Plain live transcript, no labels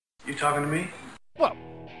You talking to me? Well,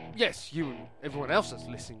 yes, you and everyone else that's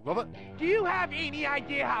listening, Robert. Do you have any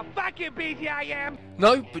idea how fucking busy I am?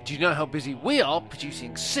 No, but do you know how busy we are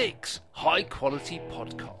producing 6 high-quality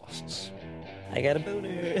podcasts? I got a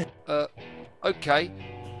boner. Okay.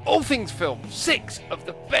 All Things Film, 6 of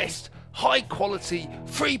the best high-quality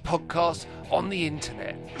free podcasts on the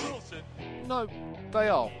internet. No, they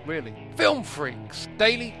are, really. Film Freaks,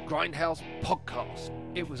 daily Grindhouse podcast.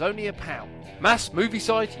 It was only £1. Mass Movie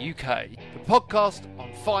Site UK, the podcast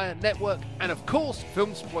on Fire Network, and of course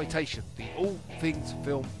Filmsploitation, the All Things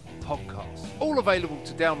Film podcast. All available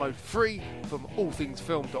to download free from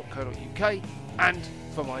allthingsfilm.co.uk and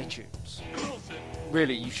from iTunes.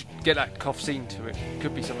 Really, you should get that cough scene to it.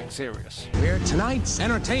 Could be something serious. We're tonight's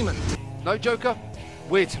entertainment. No, Joker,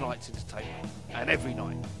 we're tonight's entertainment. And every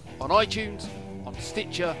night. On iTunes, on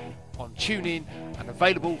Stitcher, on TuneIn, and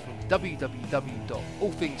available from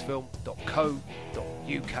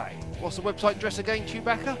www.allthingsfilm.co.uk. What's the website address again,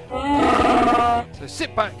 Chewbacca? So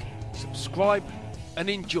sit back, subscribe, and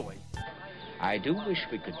enjoy. I do wish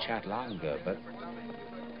we could chat longer, but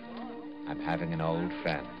I'm having an old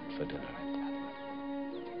friend for dinner.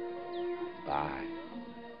 Bye.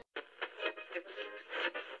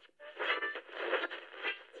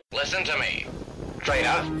 Listen to me.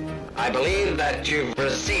 Traitor, I believe that you've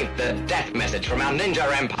received the death message from our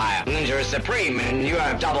ninja empire. Ninja is supreme and you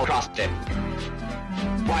have double-crossed it.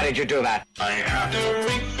 Why did you do that? I have to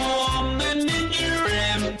reform the ninja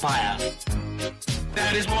empire.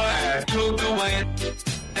 That is why I took away.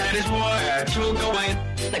 That is why I took away.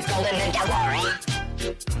 The Golden Ninja Warrior.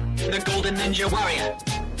 The Golden Ninja Warrior.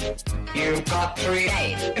 You've got 3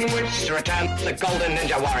 days in which to return the Golden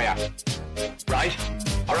Ninja Warrior. Right?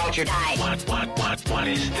 Or else you die. What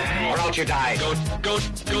is that? Or else you die. Go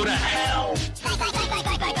to hell.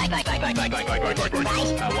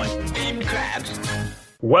 In crabs.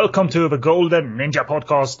 Welcome to the Golden Ninja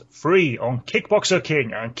Podcast, free on Kickboxer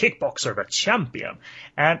King and Kickboxer the Champion.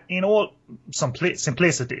 And in all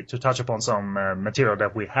simplicity, to touch upon some material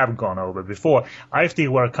that we have gone over before, IFD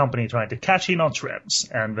were a company trying to catch in on trends,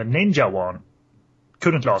 and the Ninja one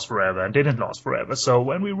couldn't last forever and didn't last forever. So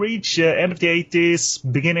when we reach end of the 80s,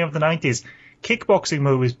 beginning of the 90s, kickboxing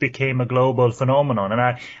movies became a global phenomenon. And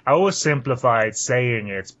I always simplified saying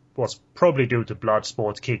it was probably due to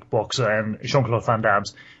Bloodsport, Kickboxer, and Jean-Claude Van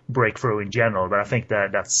Damme's breakthrough in general. But I think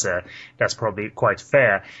that's probably quite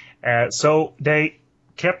fair. So they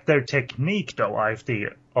kept their technique, though,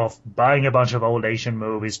 IFD, of buying a bunch of old Asian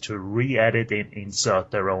movies to re-edit and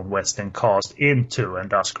insert their own Western cast into, and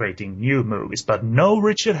thus creating new movies. But no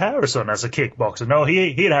Richard Harrison as a kickboxer. No,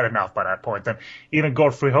 he'd had enough by that point, and even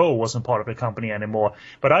Godfrey Ho wasn't part of the company anymore.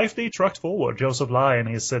 But IFD trucked forward, Joseph Lai and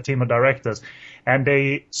his team of directors, and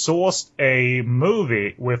they sourced a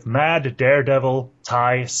movie with mad daredevil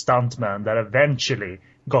Thai stuntmen that eventually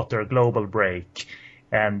got their global break.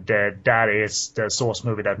 And that is the source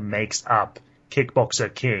movie that makes up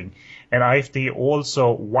Kickboxer King. And IFD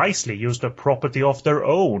also wisely used a property of their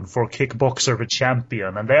own for Kickboxer the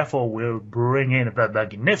Champion, and therefore will bring in the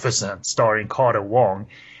magnificent starring Carter Wong.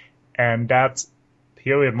 And that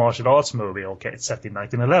period martial arts movie, okay, it's set in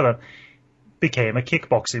 1911, became a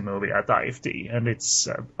kickboxing movie at IFD. And it's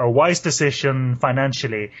a wise decision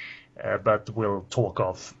financially, but we'll talk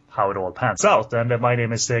of how it all pans out. And my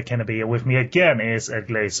name is Kennedy. With me again is Ed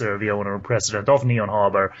Glazer, the owner and president of Neon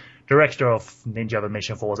Harbor, director of Ninja the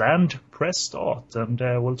Mission Force, and Press Start. And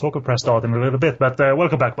we'll talk of Press Start in a little bit, but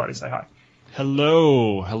welcome back, buddy. Say hi.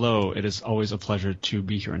 Hello. It is always a pleasure to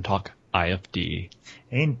be here and talk IFD.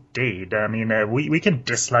 Indeed. I mean, we can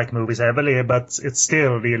dislike movies heavily, but it's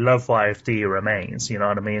still the love for IFD remains. You know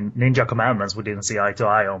what I mean? Ninja Commandments we didn't see eye to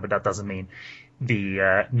eye on, but that doesn't mean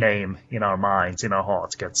the name in our minds, in our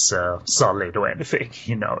hearts, gets sullied or anything.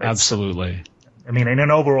 You know, absolutely. I mean, in an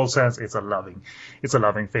overall sense, it's a loving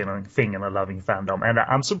thing and a loving fandom. And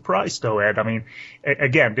I'm surprised, though, Ed. I mean,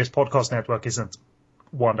 again, this podcast network isn't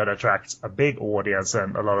one that attracts a big audience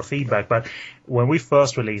and a lot of feedback. But when we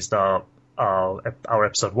first released our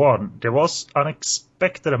episode 1, there was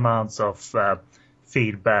unexpected amounts of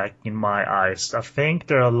feedback in my eyes. I think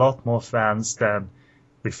there are a lot more fans than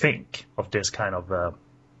we think of this kind of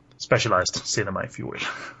specialized cinema, if you will.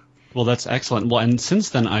 Well, that's excellent. Well, and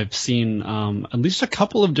since then, I've seen at least a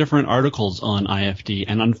couple of different articles on IFD,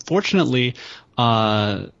 and unfortunately,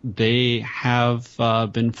 they have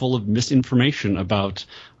been full of misinformation about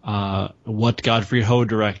what Godfrey Ho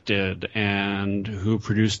directed and who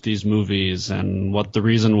produced these movies and what the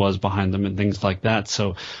reason was behind them and things like that.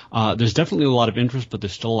 So there's definitely a lot of interest, but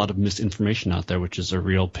there's still a lot of misinformation out there, which is a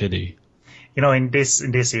real pity. in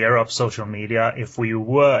this era of social media, if we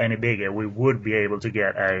were any bigger, we would be able to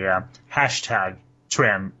get a hashtag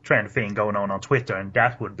trend thing going on Twitter, and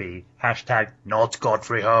that would be hashtag not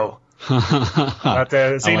Godfrey Ho. But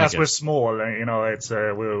seeing as we're small, it's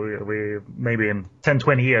we maybe in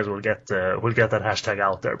 10-20 years we'll get that hashtag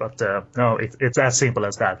out there. But no, it's as simple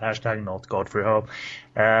as that. Hashtag not Godfrey Ho.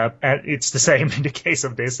 And it's the same in the case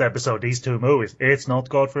of this episode. These two movies. It's not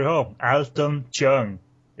Godfrey Ho. Alton Chung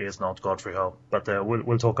is not Godfrey Ho. But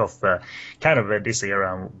we'll talk of kind of this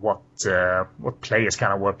era and what players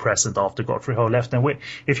kind of were present after Godfrey Ho left, and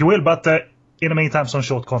if you will. But in the meantime, some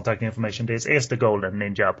short contact information. This is the Golden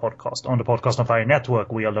Ninja Podcast. On the Podcast on Fire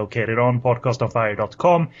network, we are located on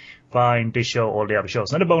podcastonfire.com. Find this show, all the other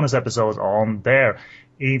shows, and the bonus episodes on there.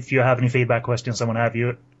 If you have any feedback, questions, someone have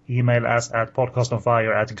you, email us at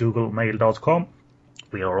podcastonfire@googlemail.com.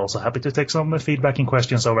 We are also happy to take some feedback and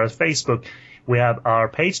questions over at Facebook. We have our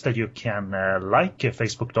page that you can like,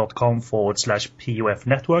 facebook.com/PUF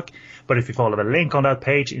network. But if you follow the link on that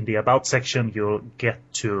page in the About section, you'll get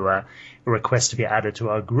to request to be added to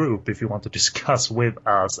our group if you want to discuss with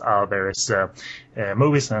us our various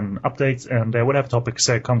movies and updates and whatever topics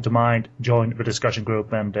come to mind. Join the discussion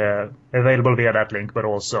group, and available via that link. But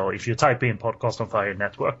also, if you type in Podcast on Fire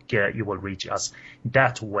Network, you will reach us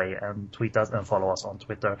that way, and tweet us and follow us on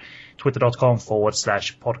Twitter,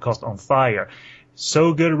 twitter.com/Podcast on Fire.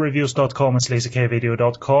 SoGoodReviews.com and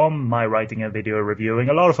SlazyKvideo.com. My writing and video reviewing.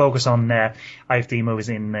 A lot of focus on IFD movies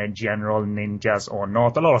in general, ninjas or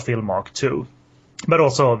not. A lot of film mark too. But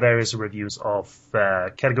also various reviews of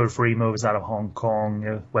category-free movies out of Hong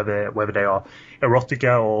Kong, whether they are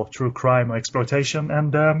erotica or true crime or exploitation.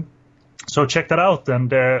 And so check that out.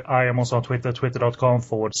 And I am also on Twitter,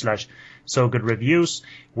 twitter.com/SoGoodReviews.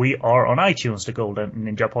 We are on iTunes, the Golden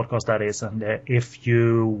Ninja Podcast, that is. And if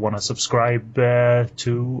you want to subscribe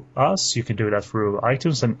to us, you can do that through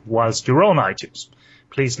iTunes. And whilst you're on iTunes,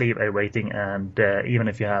 please leave a rating. And even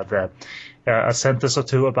if you have a sentence or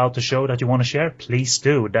two about the show that you want to share, please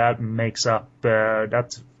do. That makes up,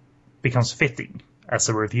 that becomes fitting as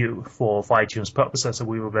a review for iTunes purposes. So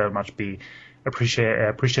we will very much be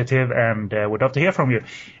appreciative and would love to hear from you.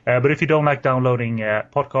 But if you don't like downloading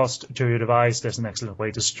podcast to your device, there's an excellent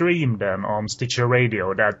way to stream them on Stitcher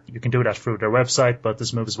Radio. That you can do that through their website, but the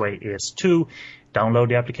smoothest way is to download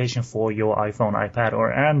the application for your iPhone, iPad,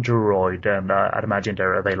 or Android. And I'd imagine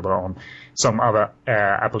they're available on some other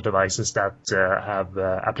Apple devices that have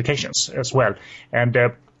applications as well. And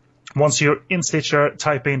once you're in Stitcher,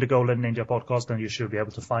 type in the Golden Ninja Podcast, and you should be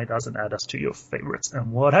able to find us and add us to your favorites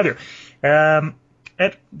and what have you.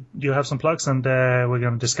 Ed, you have some plugs, and we're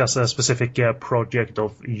going to discuss a specific project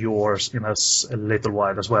of yours in a little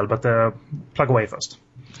while as well. But plug away first.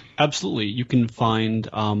 Absolutely. You can find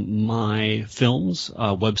my films,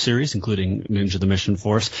 web series, including Ninja the Mission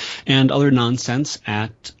Force, and other nonsense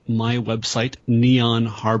at my website,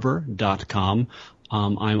 neonharbor.com.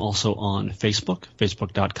 I'm also on Facebook,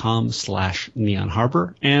 facebook.com/Neon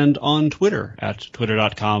Harbor, and on Twitter at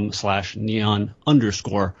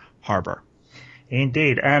twitter.com/neon_harbor.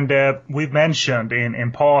 Indeed. And we've mentioned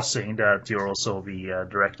in passing that you're also the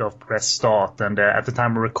director of Press Start, and at the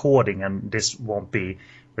time of recording, and this won't be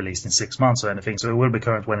released in 6 months or anything, so it will be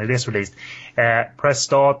current when it is released. Press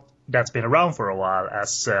Start, that's been around for a while,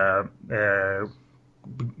 as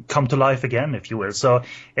come to life again, if you will. So,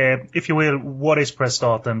 if you will, what is Press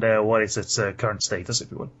Start, and what is its current status, if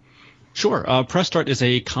you will? Sure. Press Start is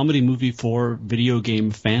a comedy movie for video game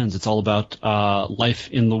fans. It's all about life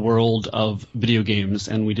in the world of video games,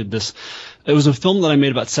 and we did this. It was a film that I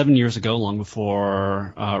made about 7 years ago, long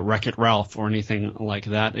before Wreck-It Ralph or anything like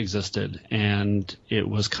that existed, and it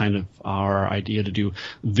was kind of our idea to do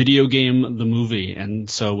Video Game the Movie, and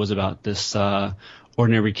so it was about this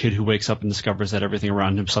ordinary kid who wakes up and discovers that everything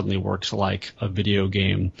around him suddenly works like a video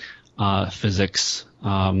game. Physics,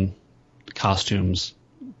 costumes,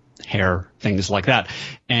 hair, things like that.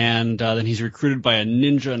 And then he's recruited by a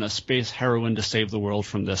ninja and a space heroine to save the world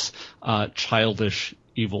from this childish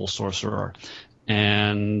evil sorcerer.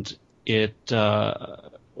 And it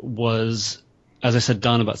was, as I said,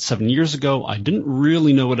 done about 7 years ago. I didn't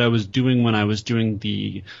really know what I was doing when I was doing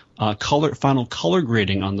the final color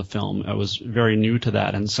grading on the film. I was very new to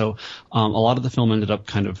that, and so a lot of the film ended up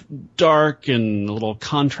kind of dark and a little more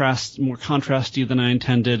contrasty than I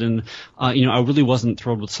intended. And I really wasn't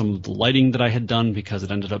thrilled with some of the lighting that I had done, because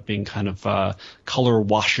it ended up being kind of color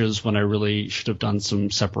washes when I really should have done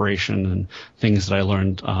some separation and things that I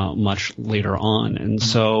learned much later on. And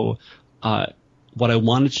so what I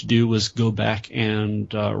wanted to do was go back and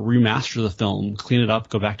remaster the film, clean it up,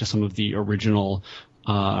 go back to some of the original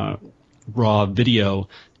raw video,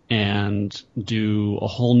 and do a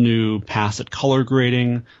whole new pass at color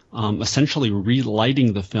grading, essentially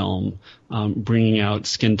relighting the film, bringing out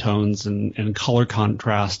skin tones and color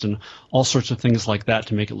contrast and all sorts of things like that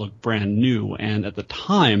to make it look brand new. And at the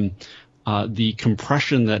time, the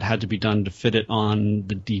compression that had to be done to fit it on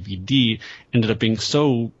the DVD ended up being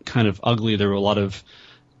so kind of ugly. There were a lot of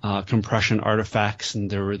compression artifacts, and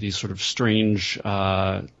there were these sort of strange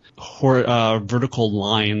vertical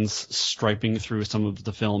lines striping through some of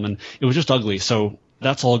the film, and it was just ugly. So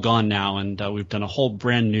that's all gone now, and we've done a whole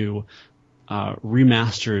brand new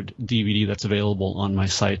remastered DVD that's available on my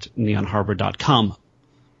site, neonharbor.com.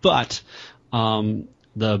 But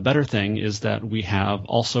the better thing is that we have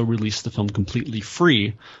also released the film completely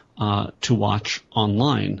free to watch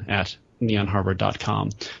online at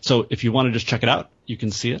neonharbor.com. So if you want to just check it out, you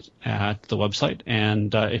can see it at the website.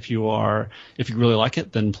 And if you really like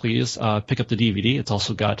it, then please pick up the DVD. It's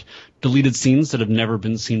also got deleted scenes that have never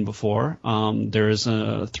been seen before. There's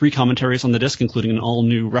 3 commentaries on the disc, including an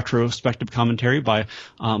all-new retrospective commentary by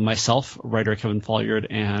myself, writer Kevin Folliard,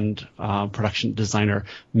 and production designer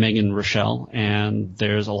Megan Rochelle. And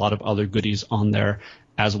there's a lot of other goodies on there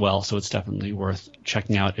as well. So it's definitely worth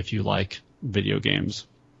checking out if you like video games.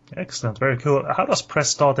 Excellent, very cool. How does Press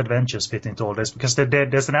Start Adventures fit into all this? Because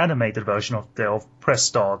there's an animated version of Press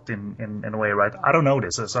Start in a way, right? I don't know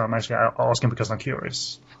this, so I'm actually asking because I'm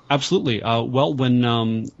curious. Absolutely. Well,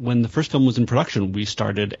 when the first film was in production, we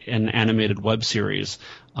started an animated web series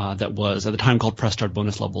that was at the time called Press Start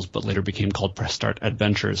Bonus Levels, but later became called Press Start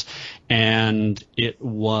Adventures. And it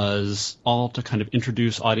was all to kind of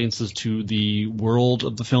introduce audiences to the world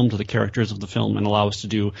of the film, to the characters of the film, and allow us to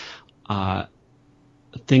do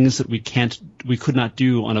things that we could not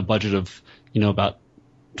do on a budget of, about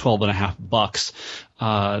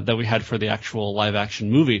 $12.50 that we had for the actual live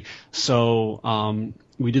action movie. So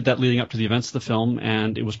we did that leading up to the events of the film,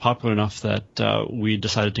 and it was popular enough that we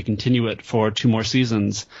decided to continue it for 2 more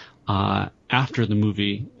seasons after the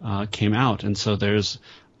movie came out. And so there's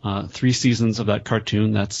 3 seasons of that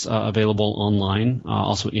cartoon that's available online,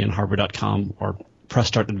 also at neonharbor.com, or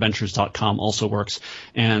pressstartadventures.com also works,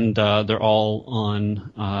 and they're all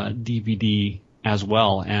on DVD as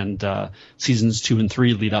well. And seasons 2 and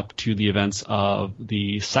 3 lead up to the events of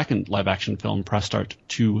the second live-action film, Press Start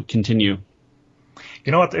to Continue.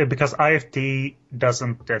 You know what? Because IFT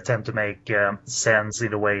doesn't tend to make sense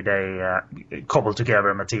in the way they cobble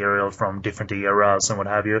together material from different eras and what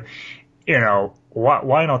have you.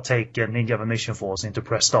 Why not take Ninja the Mission Force into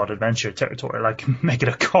Press Start Adventure territory? Like, make it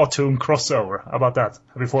a cartoon crossover. How about that?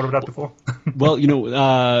 Have you thought of that before? Well,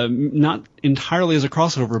 not entirely as a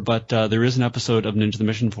crossover, but there is an episode of Ninja the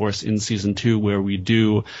Mission Force in Season 2 where we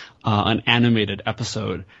do an animated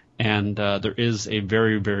episode. And there is a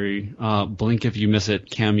very, very blink if you miss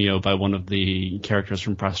it cameo by one of the characters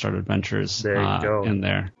from Press Start Adventures in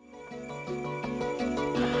there.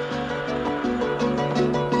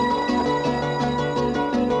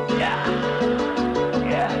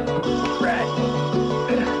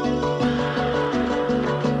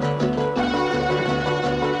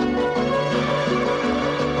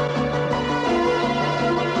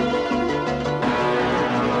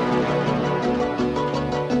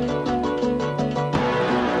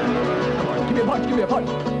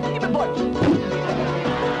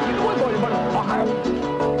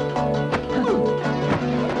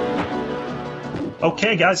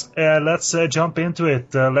 Okay, guys, let's jump into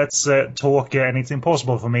it. Let's talk, and it's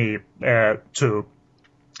impossible for me to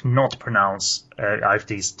not pronounce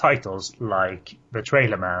IFT's titles like the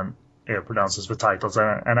trailer man pronounces the titles,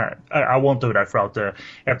 and I won't do that throughout the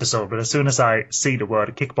episode, but as soon as I see the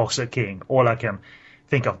word Kickboxer King, all I can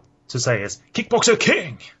think of to say is Kickboxer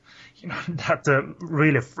King! That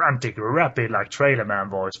really frantic, rapid, like trailer man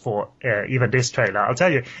voice for even this trailer. I'll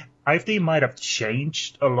tell you, IFT might have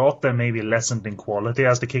changed a lot and maybe lessened in quality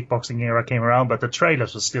as the kickboxing era came around, but the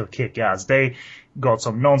trailers were still kick-ass. They got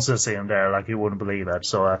some nonsense in there like you wouldn't believe it.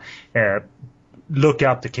 So look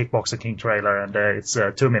up the Kickboxer King trailer, and it's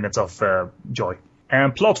 2 minutes of joy.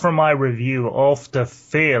 And plot from my review of the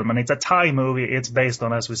film, and it's a Thai movie. It's based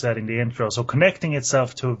on, as we said in the intro, so connecting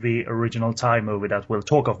itself to the original Thai movie that we'll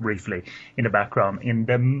talk of briefly in the background in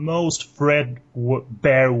the most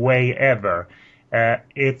threadbare way ever.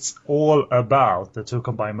 It's all about, the 2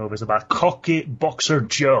 combined movies, about cocky boxer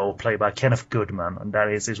Joe, played by Kenneth Goodman, and that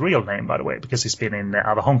is his real name, by the way, because he's been in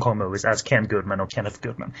other Hong Kong movies as Ken Goodman or Kenneth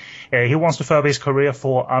Goodman. He wants to further his career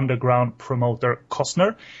for underground promoter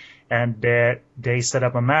Costner. and they set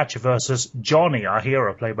up a match versus Johnny, our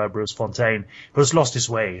hero, played by Bruce Fontaine, who's lost his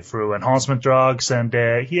way through enhancement drugs, and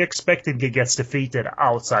he expectedly gets defeated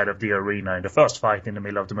outside of the arena in the first fight in the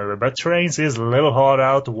middle of the movie, but trains his little heart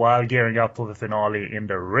out while gearing up for the finale in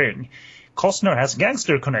the ring. Costner has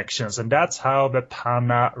gangster connections, and that's how the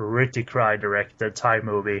Panna Ritchie-Cry directed Thai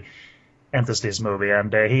movie enters this movie,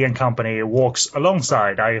 and he and company walks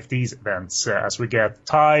alongside IFD's events as we get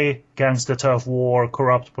Thai gangster turf war,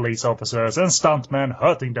 corrupt police officers, and stuntmen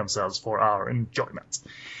hurting themselves for our enjoyment.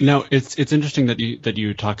 Now, it's interesting that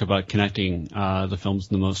you talk about connecting the films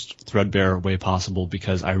in the most threadbare way possible,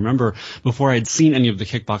 because I remember before I'd seen any of the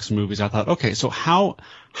kickboxing movies, I thought, okay, so how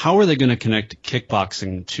are they going to connect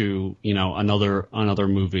kickboxing to, another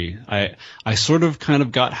movie? I sort of kind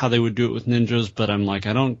of got how they would do it with ninjas, but I'm like,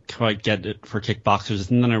 I don't quite get it for kickboxers.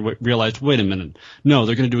 And then I realized, wait a minute, no,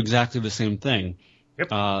 they're going to do exactly the same thing. Yep.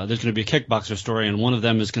 There's going to be a kickboxer story, and one of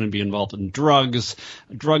them is going to be involved in drug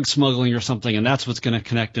smuggling or something, and that's what's going to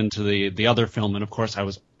connect into the other film. And of course, I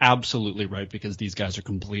was absolutely right, because these guys are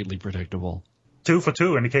completely predictable. 2 for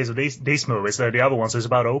 2 in the case of these movies. The other ones is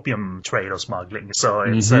about opium trade or smuggling. So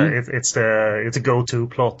it's a go-to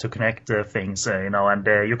plot to connect things, and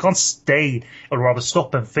you can't stay or rather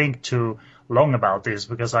stop and think too long about this,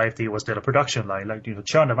 because IFT was still a production line. Like,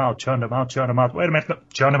 churn them out. Wait a minute, no,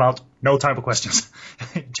 churn them out. No time for questions.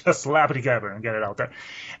 Just slap it together and get it out there.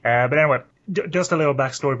 But anyway, just a little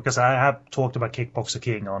backstory, because I have talked about Kickboxer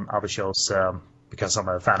King on other shows because I'm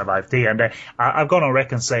a fan of IFT, and I've gone on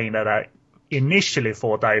record saying that I initially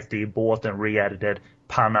thought IFT bought and re-edited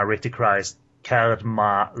Panna Ritchie-Cry's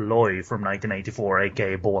Karma Loy from 1984,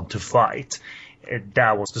 aka Born to Fight.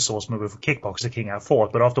 That was the source movie for Kickboxer King, I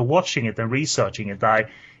thought. But after watching it and researching it, I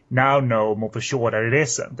now know more for sure that it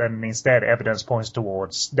isn't. And instead, evidence points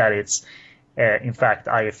towards that it's, in fact,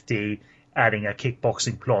 IFT adding a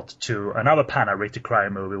kickboxing plot to another Panna Ritchie-Cry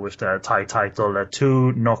movie with the Thai title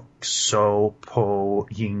Tu Nok So Po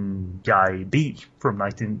Yin Gai Bi from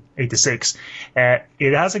 1986.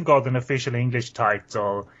 It hasn't got an official English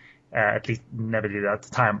title, at least never did at the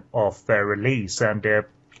time of their release, and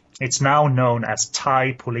it's now known as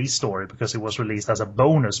Thai Police Story because it was released as a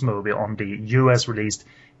bonus movie on the US released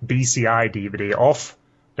BCI DVD of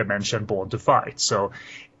the mentioned Born to Fight. So,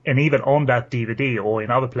 and even on that DVD or in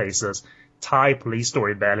other places, Thai Police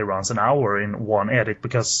Story barely runs an hour in one edit,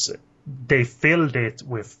 because they filled it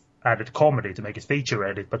with added comedy to make it feature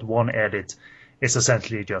edit, but one edit is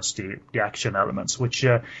essentially just the action elements, which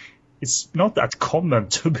it's not that common,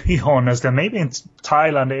 to be honest. And maybe in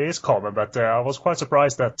Thailand it is common, but I was quite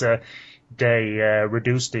surprised that they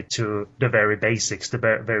reduced it to the very basics, the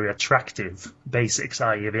very attractive basics,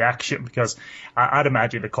 i.e. the action, because I'd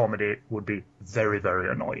imagine the comedy would be very,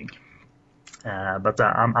 very annoying. But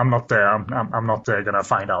I'm not gonna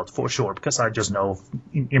find out for sure, because I just know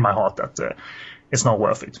in my heart that it's not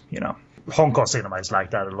worth it. Hong Kong cinema is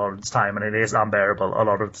like that a lot of the time, and it is unbearable a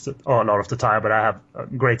lot of the time. But I have a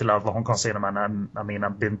great love for Hong Kong cinema, and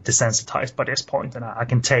I've been desensitized by this point, and I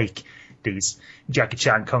can take these Jackie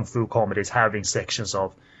Chan kung fu comedies having sections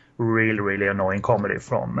of really, really annoying comedy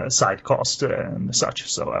from sidecast and such.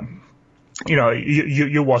 So.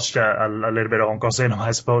 You watched a little bit of Hong Kong cinema,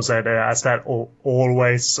 I suppose. Has that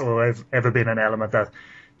always or ever been an element that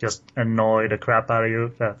just annoyed the crap out of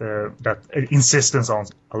you? That insistence on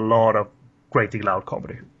a lot of greatly loud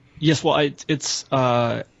comedy. Yes, well, it's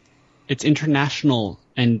international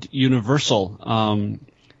and universal.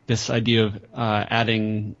 This idea of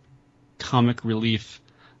adding comic relief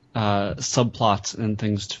subplots and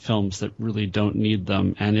things to films that really don't need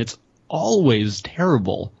them, and it's always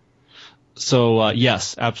terrible. So,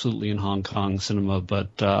 yes, absolutely in Hong Kong cinema,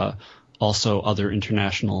 but also other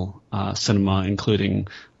international cinema, including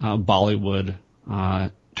Bollywood,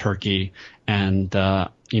 Turkey, and,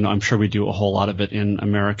 I'm sure we do a whole lot of it in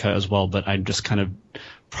America as well, but I'm just kind of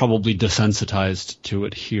probably desensitized to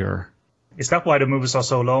it here. Is that why the movies are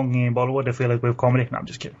so long in Bollywood? They feel like with comedy? No, I'm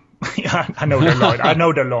just kidding. I know they're long. I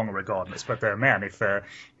know they're long regardless, but man, if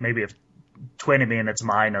 20 minutes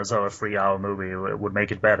minus of a 3-hour movie would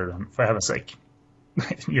make it better, then for heaven's sake,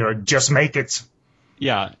 just make it.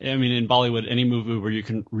 Yeah, in Bollywood, any movie where you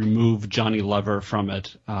can remove Johnny Lever from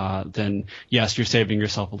it, then yes, you're saving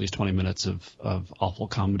yourself at least 20 minutes of awful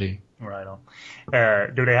comedy. Right on.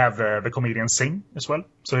 Do they have the comedians sing as well?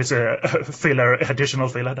 So it's a additional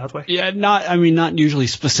filler that way? Yeah, not usually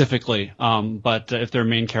specifically, but if they're a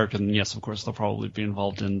main character, then yes, of course, they'll probably be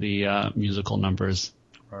involved in the musical numbers.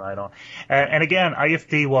 Right on. And again,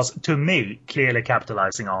 IFT was, to me, clearly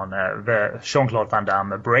capitalizing on the Jean-Claude Van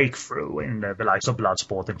Damme breakthrough in the likes of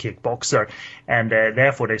Bloodsport and Kickboxer. And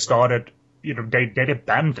therefore, they started they'd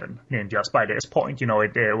abandoned ninjas by this point.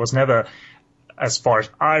 It was never, as far as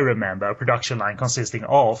I remember, a production line consisting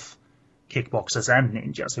of kickboxers and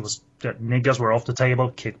ninjas. It was ninjas were off the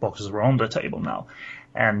table, kickboxers were on the table now.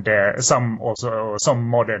 And some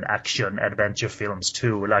modern action adventure films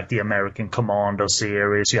too, like the American Commando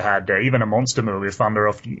series. You had even a monster movie, Thunder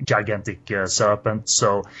of Gigantic Serpent.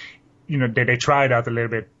 So, they tried out a little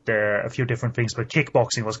bit, a few different things, but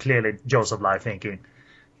kickboxing was clearly Joseph Lai thinking,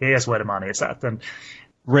 here's where the money is at. And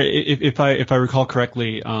right, if I recall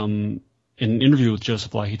correctly, in an interview with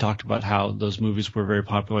Joseph Lai, he talked about how those movies were very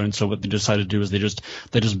popular, and so what they decided to do is they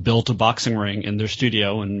just built a boxing ring in their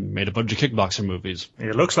studio and made a bunch of kickboxer movies.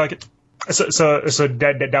 It looks like it. So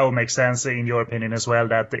that would make sense in your opinion as well,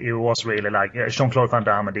 that it was really like Jean-Claude Van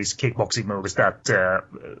Damme and these kickboxing movies that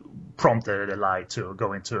prompted Lai to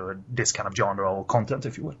go into this kind of genre or content,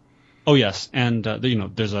 if you will. Oh yes, and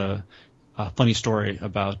there's a funny story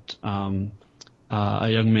about a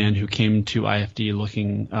young man who came to IFD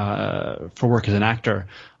looking for work as an actor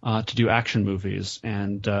to do action movies,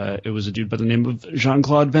 and it was a dude by the name of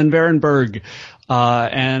Jean-Claude Van Berenberg,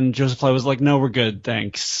 and Joseph Lai was like, "No, we're good,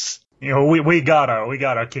 thanks." We got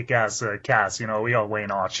a kick-ass cast. We got Wayne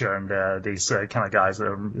Archer and these kind of guys,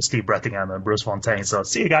 Steve Brettingham and Bruce Fontaine. So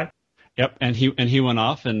see you, guy. Yep, and he went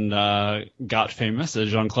off and got famous as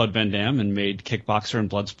Jean-Claude Van Damme and made Kickboxer and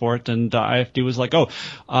Bloodsport, and IFD was like,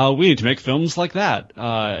 we need to make films like that,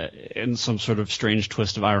 in some sort of strange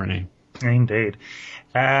twist of irony. Indeed.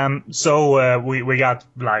 So we got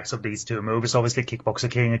likes of these two movies, obviously Kickboxer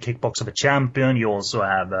King and Kickboxer the Champion. You also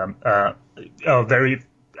have a very,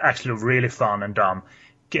 actually really fun and dumb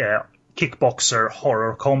kickboxer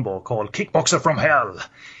horror combo called Kickboxer from Hell,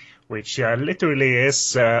 which literally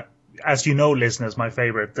is... as you know, listeners, my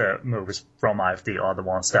favorite movies from IFD are the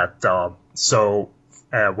ones that are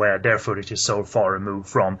where their footage is so far removed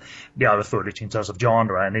from the other footage in terms of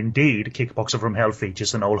genre. And indeed, Kickboxer from Hell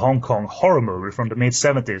features an old Hong Kong horror movie from the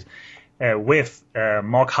mid-70s with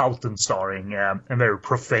Mark Houghton starring a very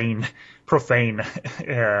profane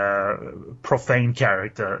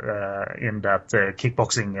character in that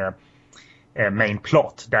kickboxing main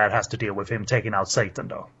plot that has to deal with him taking out Satan,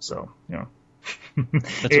 though. So,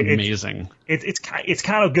 That's amazing. It's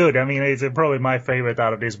kind of good. I mean, it's probably my favorite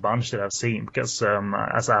out of this bunch that I've seen because,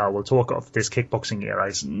 as I will talk of, this kickboxing era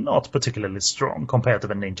is not particularly strong compared to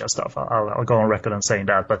the ninja stuff. I'll go on record and saying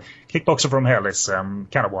that, but Kickboxer from Hell is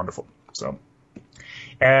kind of wonderful. So,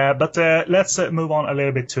 but let's move on a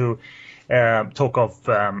little bit to talk of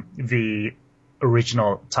the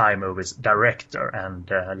original Thai movie's director and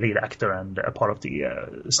lead actor and a part of the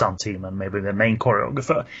stunt team and maybe the main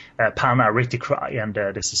choreographer, Panna Rittikrai. And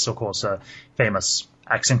this is, of course, a famous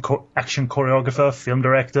action choreographer, film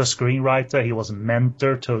director, screenwriter. He was a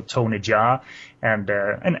mentor to Tony Jaa and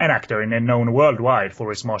an actor and known worldwide for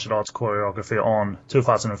his martial arts choreography on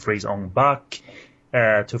 2003's Ong Bak,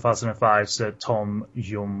 2005's Tom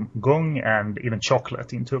Yum Gung, and even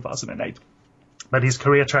Chocolate in 2008. But his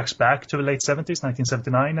career tracks back to the late 70s,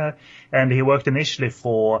 1979, and he worked initially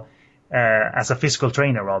as a physical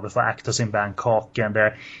trainer, rather, for actors in Bangkok. And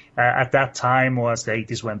at that time, as the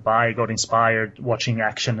 80s went by, he got inspired watching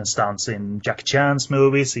action and stunts in Jackie Chan's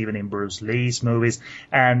movies, even in Bruce Lee's movies.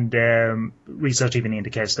 And research even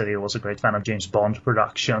indicates that he was a great fan of James Bond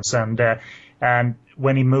productions. And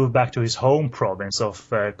when he moved back to his home province of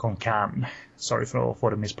Konkan, sorry for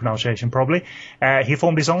the mispronunciation probably, he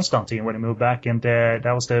formed his own stunt team when he moved back, and that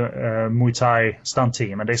was the Muay Thai stunt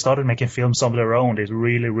team, and they started making films of their own, these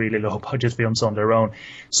really, really low budget films on their own.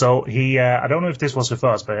 So he, I don't know if this was the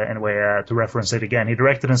first, but anyway, to reference it again, he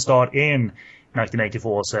directed and starred in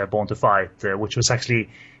 1984's Born to Fight, which was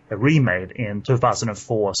actually remade in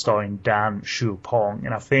 2004 starring Dan Shu Pong,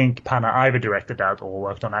 and I think Panna either directed that or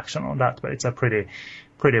worked on action on that, but it's a pretty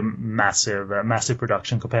massive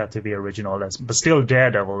production compared to the original, but still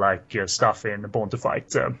Daredevil-like stuff in Born to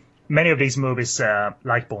Fight. Many of these movies,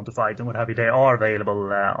 like Born to Fight and what have you, they are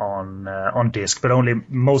available on disc, but only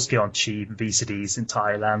mostly on cheap VCDs in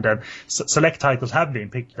Thailand. And select titles have been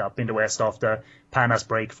picked up in the West after Panna's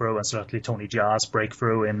breakthrough and certainly Tony Jaa's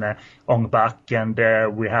breakthrough in Ong Bak. And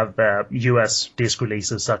we have US disc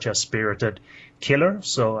releases such as Spirited Killer,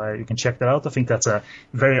 so you can check that out. I think that's a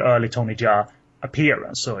very early Tony Jaa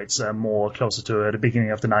appearance, so it's more closer to the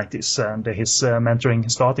beginning of the 90s and his mentoring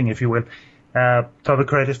starting, if you will. Further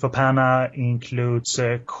credit for Panna includes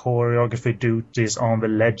choreography duties on The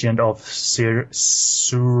Legend of Suryotai.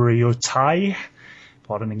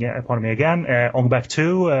 Pardon me again. Ong Bak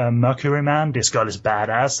 2, Mercury Man, This Girl is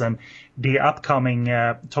Badass, and the upcoming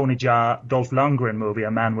Tony Jaa Dolph Lundgren movie,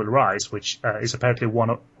 A Man Will Rise, which is apparently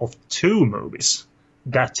one of two movies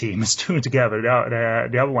that team is doing together.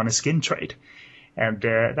 The other one is Skin Trade, and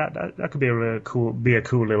that could be a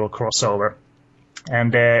cool little crossover.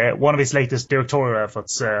 And one of his latest directorial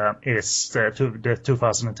efforts is the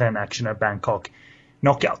 2010 action at Bangkok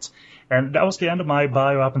Knockout. And that was the end of my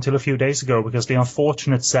bio up until a few days ago, because the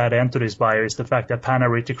unfortunate sad end to this bio is the fact that Panna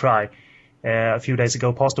Ritchie a few days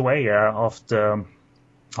ago passed away after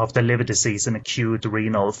liver disease and acute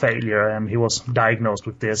renal failure, and he was diagnosed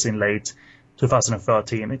with this in late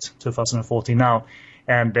 2013. It's 2014 now,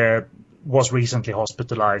 and was recently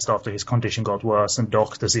hospitalized after his condition got worse, and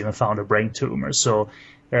doctors even found a brain tumor. So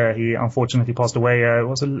he unfortunately passed away.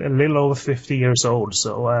 Was a little over 50 years old,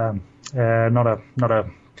 so not a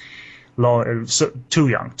long, too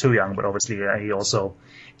young. But obviously he also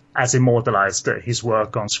has immortalized his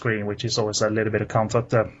work on screen, which is always a little bit of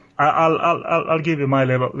comfort. I'll give you my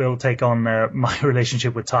little take on my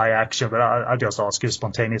relationship with Thai action, but I'll just ask you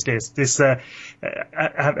spontaneously: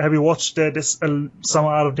 have you watched some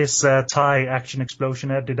out of this Thai action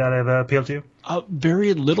explosion? Ed? Did that ever appeal to you?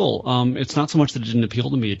 Very little. It's not so much that it didn't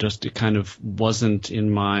appeal to me; it kind of wasn't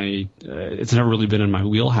in my. It's never really been in my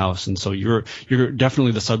wheelhouse, and so you're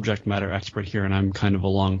definitely the subject matter expert here, and I'm kind of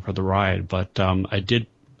along for the ride. But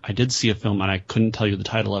I did see a film, and I couldn't tell you the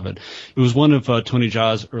title of it. It was one of Tony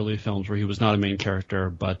Jaa's early films where he was not a main character,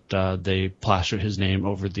 but they plastered his name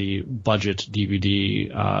over the budget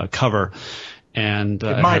DVD cover. And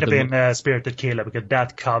it might have been Spirited Killer, because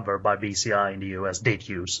that cover by VCI in the US did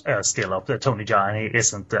use still up Tony Jaa, and he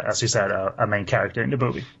isn't, as you said, a main character in the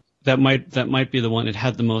movie. That might be the one. It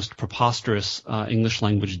had the most preposterous English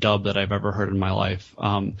language dub that I've ever heard in my life.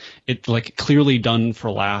 It clearly done for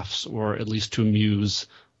laughs, or at least to amuse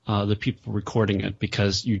the people recording it,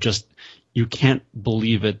 because you can't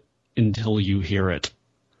believe it until you hear it.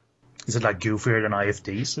 Is it like goofier than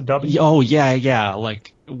IFD's dubbing? Oh yeah,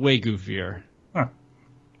 like way goofier. Huh.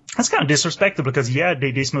 That's kind of disrespectful, because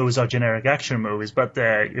these movies are generic action movies, but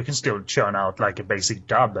you can still churn out like a basic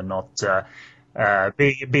dub and not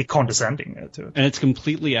be condescending to it. And it's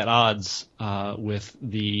completely at odds with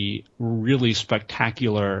the really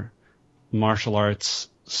spectacular martial arts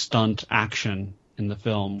stunt action in the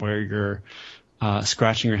film, where you're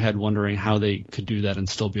scratching your head wondering how they could do that and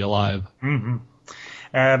still be alive. Mm-hmm.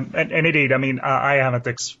 And indeed, I mean, I haven't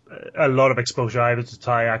a lot of exposure either to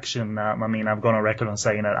Thai action. I mean, I've gone on record on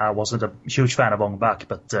saying that I wasn't a huge fan of Ong Bak,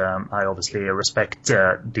 but I obviously respect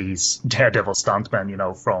these daredevil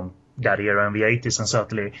stuntmen, from that era in the 80s, and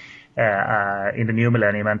certainly in the new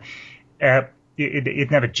millennium. And it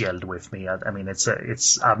never gelled with me. I mean,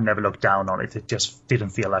 I've never looked down on it. It just didn't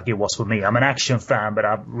feel like it was for me. I'm an action fan, but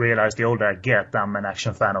I've realized the older I get, I'm an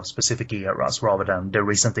action fan of specific eras rather than the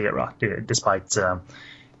recent era, despite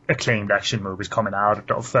acclaimed action movies coming out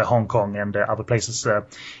of Hong Kong and other places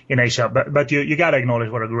in Asia. But you got to acknowledge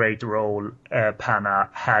what a great role Panna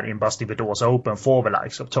had in busting the doors open for the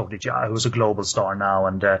likes of Tony Jaa, who's a global star now,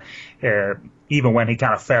 and even when he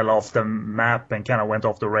kind of fell off the map and kind of went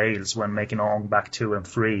off the rails when making Ong Bak 2 and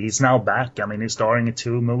 3, he's now back. I mean, he's starring in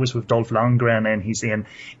 2 movies with Dolph Lundgren, and he's in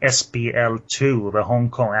SPL 2, the Hong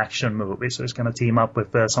Kong action movie. So he's going to team up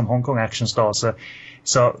with some Hong Kong action stars.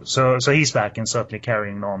 So he's back and certainly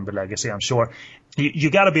carrying on the legacy, I'm sure. You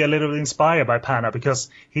got to be a little inspired by Panna, because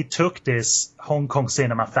he took this Hong Kong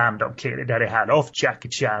cinema fandom clearly that he had of Jackie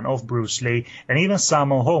Chan, of Bruce Lee, and even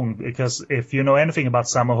Sammo Hung, because if you know anything about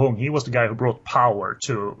Sammo Hung, he was the guy who brought power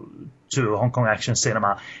to Hong Kong action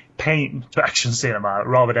cinema, pain to action cinema,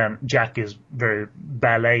 rather than Jackie's very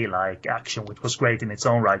ballet-like action, which was great in its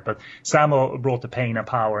own right. But Sammo brought the pain and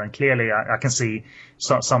power, and clearly I can see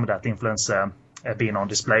some of that influence being on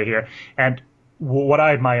display here. And what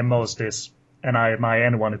I admire most is, and I admire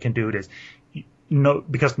anyone who can do this,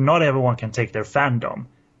 because not everyone can take their fandom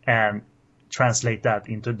and translate that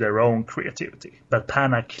into their own creativity. But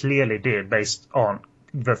Panna clearly did, based on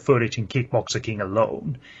the footage in Kickboxer King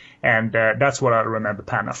alone. And that's what I remember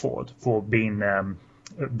Panna for being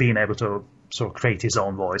able to sort of create his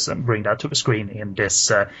own voice and bring that to the screen in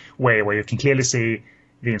this way, where you can clearly see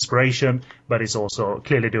the inspiration, but he's also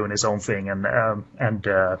clearly doing his own thing and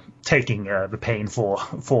taking the pain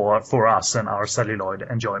for us and our celluloid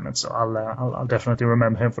enjoyment. So I'll definitely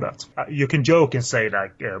remember him for that. You can joke and say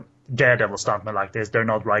like daredevil stuntmen like this, they're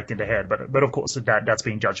not right in the head, but of course that's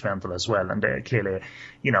being judgmental as well. And clearly,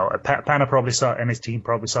 Panna probably and his team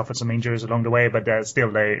probably suffered some injuries along the way, but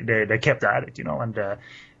still they kept at it,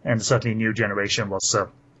 and certainly new generation was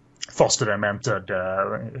fostered and mentored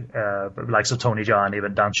likes of Tony Jaa and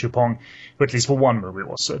even Dan Chupong, who at least for one movie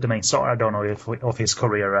was the main star. I don't know if of his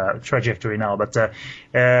career trajectory now, but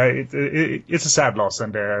it's a sad loss.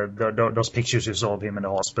 And those pictures you saw of him in the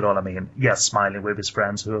hospital, I mean, yes, smiling with his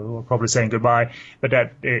friends who are probably saying goodbye, but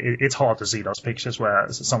it's hard to see those pictures where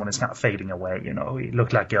someone is kind of fading away. You know, he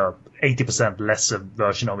looked like a 80% lesser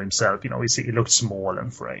version of himself. You know, he looked small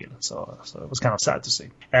and frail, so it was kind of sad to see.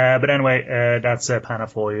 But anyway, that's Panna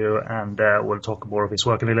for you. And we'll talk more of his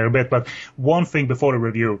work in a little bit. But one thing before the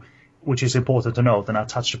review, which is important to note, and I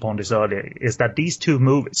touched upon this earlier, is that these two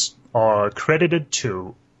movies are credited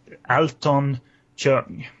to Alton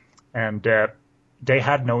Chung, and they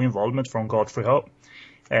had no involvement from Godfrey Ho.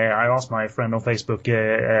 I asked my friend on Facebook,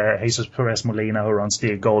 Jesus Perez Molina, who runs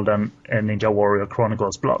the Golden Ninja Warrior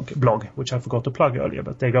Chronicles blog, which I forgot to plug earlier,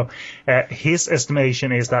 but there you go. His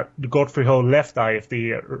estimation is that Godfrey Ho left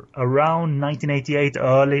IFD around 1988,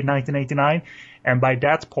 early 1989, and by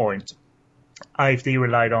that point, IFD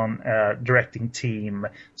relied on a directing team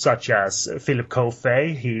such as Philip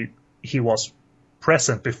Coffey. He was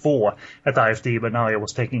present before at IFD, but now he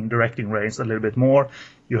was taking directing reins a little bit more.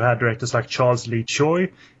 You had directors like Charles Lee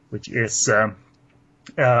Choi, which is a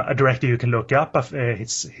director you can look up.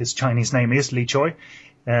 His Chinese name is Lee Choi,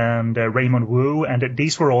 and Raymond Wu, and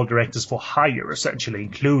these were all directors for hire, essentially,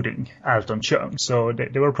 including Alton Chung. So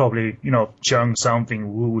they were probably, Chung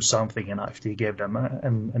something, Wu something, and IFD gave them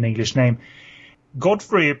an English name.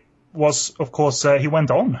 Godfrey was, of course, he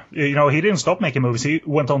went on. He didn't stop making movies. He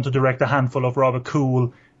went on to direct a handful of rather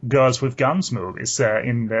cool Girls with Guns movies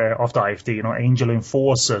after IFD. Angel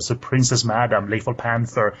Enforcers, Princess Madam, Lethal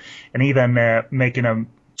Panther, and even making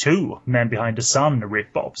two Men Behind the Sun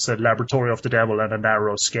rip-offs, Laboratory of the Devil and A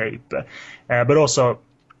Narrow Escape. But also,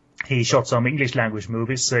 he shot some English language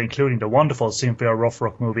movies, including the wonderful Cynthia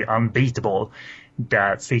Rothrock movie Unbeatable,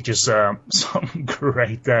 that features some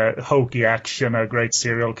great hokey action, a great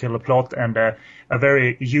serial killer plot, and a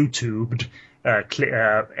very YouTubed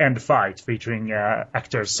end fight featuring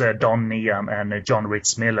actors Don Niam and John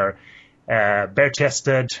Ritz Miller.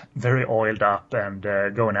 Bare-chested, very oiled up, and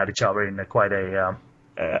going at each other in quite a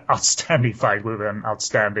outstanding fight with an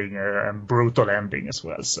outstanding and brutal ending as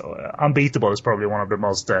well. So Unbeatable is probably one of the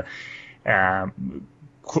most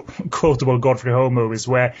quotable Godfrey Ho movies,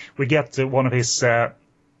 where we get one of his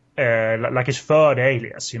like his third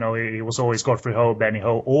alias. He was always Godfrey Ho, Benny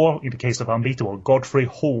Ho, or in the case of Unbeatable, Godfrey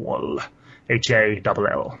Hall, Hall.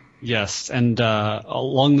 Yes, and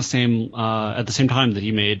along the same at the same time that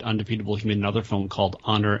he made Undefeatable, he made another film called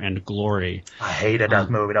Honor and Glory. I hated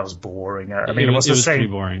that movie. That was boring. I mean, it was was pretty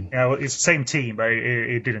boring. Yeah, it's the same team, but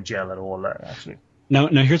it didn't gel at all, actually. Now,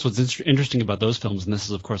 here's what's interesting about those films, and this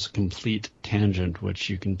is, of course, a complete tangent, which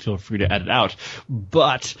you can feel free to edit out.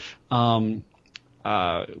 But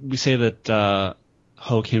we say that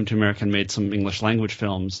Ho came to America and made some English language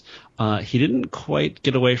films. He didn't quite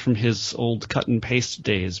get away from his old cut and paste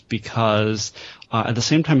days, because at the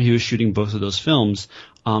same time he was shooting both of those films,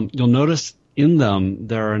 you'll notice in them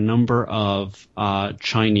there are a number of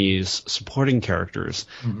Chinese supporting characters.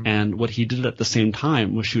 Mm-hmm. And what he did at the same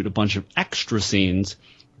time was shoot a bunch of extra scenes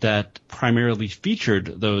that primarily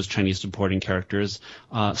featured those Chinese supporting characters,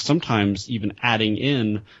 sometimes even adding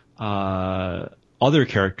in other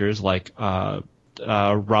characters like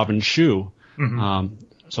Robin Shu, mm-hmm.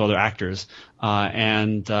 So other actors,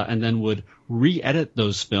 and then would re-edit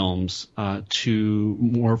those films to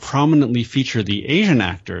more prominently feature the Asian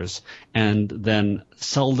actors, and then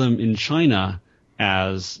sell them in China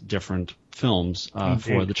as different films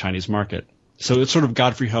for the Chinese market. So it's sort of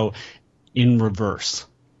Godfrey Ho in reverse.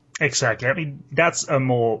 Exactly. I mean, that's a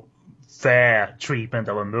more fair treatment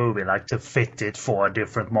of a movie, like to fit it for a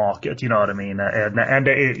different market, you know what I mean? And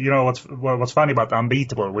what's funny about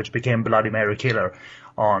Unbeatable, which became Bloody Mary Killer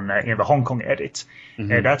in the Hong Kong edit,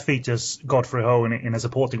 mm-hmm. That features Godfrey Ho in a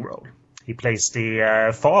supporting role. He plays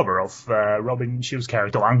the father of Robin Shu's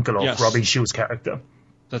character, or uncle of Robin Shu's character.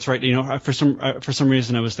 That's right. For some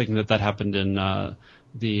reason I was thinking that happened in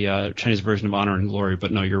the Chinese version of Honor and Glory,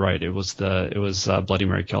 but no, you're right. It was Bloody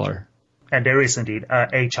Mary Killer. And there is indeed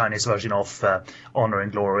a Chinese version of Honor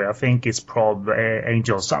and Glory. I think it's probably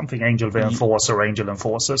Angel the Enforcer, or Angel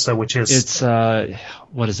Enforcer. So which is it's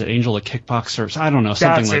what is it? Angel the Kickboxer? I don't know,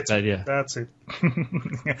 something like that. Yeah, that's it.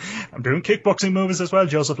 I'm doing kickboxing movies as well,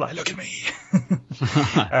 Joseph. Like, look at me.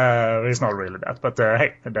 It's not really that, but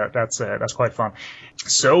hey, that's quite fun.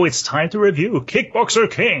 So it's time to review Kickboxer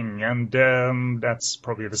King, and that's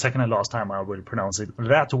probably the second and last time I will pronounce it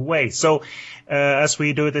that way. So as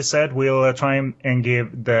we do this, we'll will try and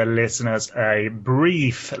give the listeners a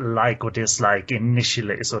brief like or dislike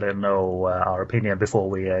initially, so they know our opinion before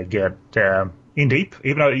we get in deep.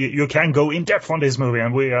 Even though you can go in depth on this movie,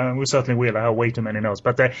 and we certainly will. I have way too many notes.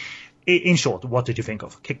 But in short, what did you think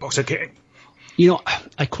of Kickboxer King?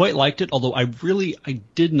 I quite liked it, although I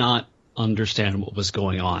did not understand what was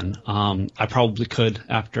going on. I probably could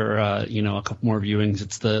after a couple more viewings.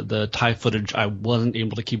 It's the Thai footage. I wasn't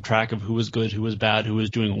able to keep track of who was good, who was bad, who was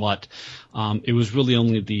doing what. It was really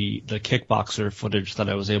only the Kickboxer footage that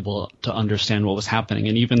I was able to understand what was happening,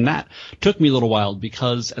 and even that took me a little while,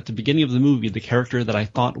 because at the beginning of the movie, the character that I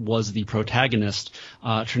thought was the protagonist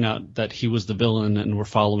turned out that he was the villain, and we're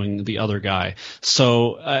following the other guy.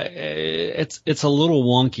 So it's a little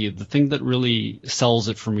wonky. The thing that really sells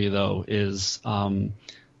it for me, though, is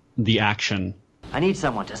the action. I need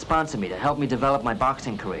someone to sponsor me, to help me develop my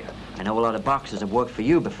boxing career. I know a lot of boxers have worked for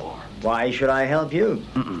you before. Why should I help you?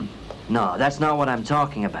 No, that's not what I'm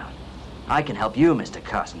talking about. I can help you, Mr.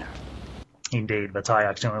 Costner. Indeed, the Thai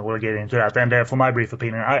action, we'll get into that. And for my brief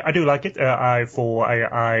opinion, I do like it. I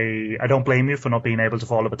don't blame you for not being able to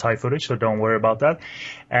follow the Thai footage, so don't worry about that.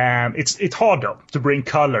 It's hard, though, to bring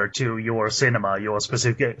color to your cinema, your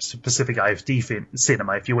specific IFD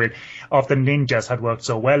cinema, if you will, after ninjas had worked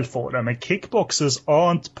so well for them. And kickboxers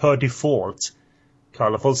aren't, per default,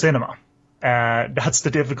 colorful cinema. That's the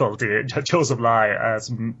difficulty Joseph Lai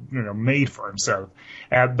has made for himself.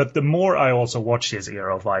 But the more I also watch this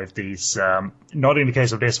era of IFDs, not in the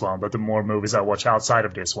case of this one, but the more movies I watch outside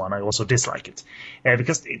of this one, I also dislike it.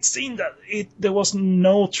 Because it seemed that there was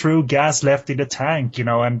no true gas left in the tank,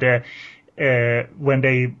 and when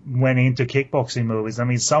they went into kickboxing movies, I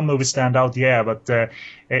mean, some movies stand out, yeah, but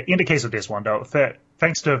in the case of this one, though,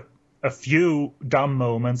 thanks to a few dumb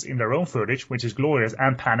moments in their own footage, which is glorious,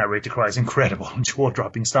 and Panna Ritchie's incredible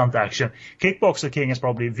jaw-dropping stunt action, Kickboxer King is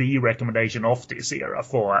probably the recommendation of this era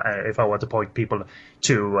for if I were to point people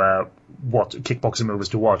to what kickboxing movies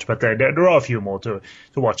to watch. But there are a few more to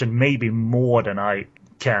watch, and maybe more than I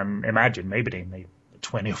can imagine. Maybe they made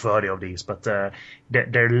 20 or 30 of these, but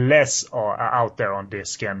they're less out there on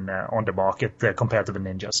disc and on the market compared to the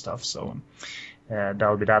ninja stuff. So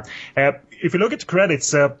that'll be that. If you look at the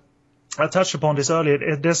credits, I touched upon this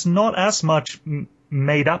earlier. There's not as much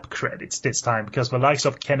made-up credits this time, because the likes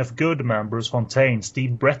of Kenneth Goodman, Bruce Fontaine,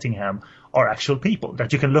 Steve Brettingham are actual people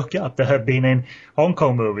that you can look up that have been in Hong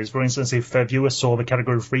Kong movies. For instance, if viewers saw the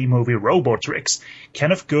Category 3 movie Robotrix,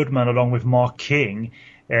 Kenneth Goodman, along with Mark King,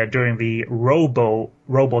 during the Robot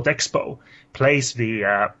Expo, plays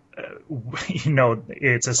the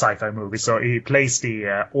it's a sci-fi movie, so he plays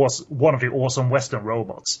one of the awesome Western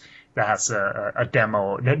robots that has a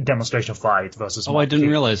demonstration fight versus. I didn't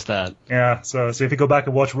realize that. Yeah, so if you go back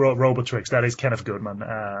and watch Robotrix, that is Kenneth Goodman.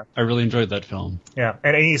 I really enjoyed that film. Yeah,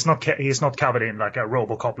 and he's not covered in like a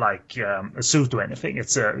RoboCop like a suit or anything.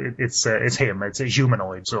 It's him. It's a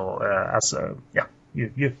humanoid. So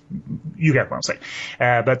You get what I'm saying.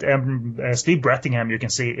 But Steve Brettingham, you can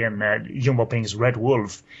see in Yuen Woo-ping's Red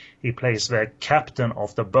Wolf, he plays the captain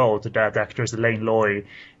of the boat that actress Elaine Loy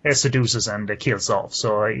seduces and kills off.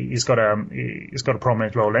 So he's got a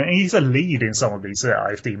prominent role, and he's a lead in some of these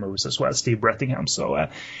IFD movies as well, Steve Brettingham. So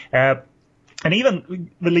and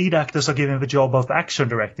even the lead actors are given the job of action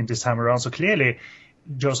directing this time around. So clearly,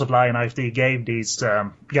 Joseph Lai and IFD gave these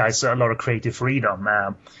guys a lot of creative freedom.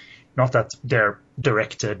 Not that their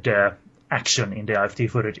directed action in the IFT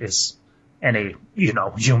footage is any,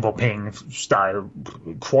 Yuen Woo-ping style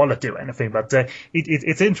quality or anything, but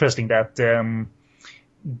it's interesting that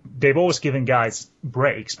they've always given guys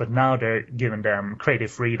breaks, but now they're giving them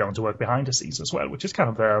creative freedom to work behind the scenes as well, which is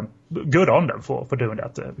kind of good on them for doing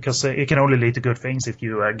that, because it can only lead to good things if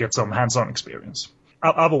you get some hands-on experience.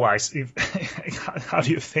 Otherwise, how do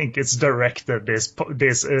you think it's directed,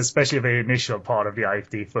 this, especially the initial part of the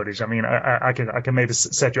IFD footage? I mean, I can maybe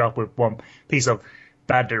set you up with one piece of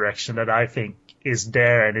bad direction that I think is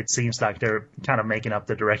there, and it seems like they're kind of making up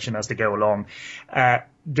the direction as they go along.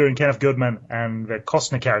 During Kenneth Goodman and the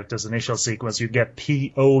Costner character's initial sequence, you get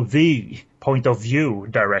POV, point of view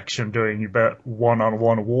direction during the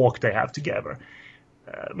one-on-one walk they have together,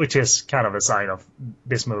 which is kind of a sign of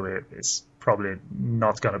this movie is probably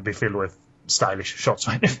not going to be filled with stylish shots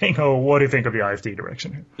or anything. Or what do you think of the IFD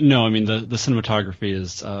direction? No, I mean the cinematography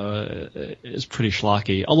is pretty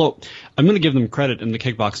schlocky. Although I'm going to give them credit in the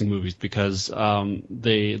kickboxing movies, because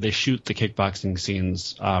they shoot the kickboxing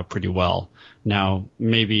scenes pretty well. Now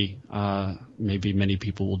maybe many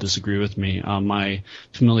people will disagree with me. My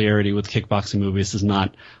familiarity with kickboxing movies is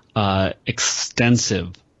not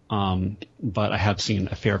extensive. But I have seen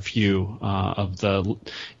a fair few of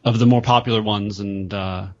the more popular ones, and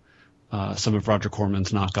some of Roger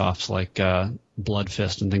Corman's knockoffs like Blood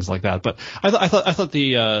Fist and things like that. But I thought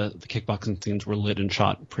the kickboxing scenes were lit and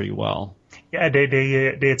shot pretty well. Yeah,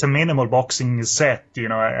 it's a minimal boxing set.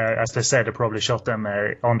 As they said, they probably shot them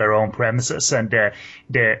on their own premises, and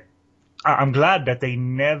I'm glad that they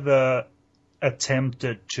never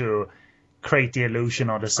attempted to create the illusion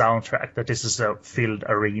on the soundtrack that this is a filled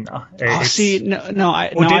arena.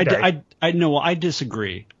 I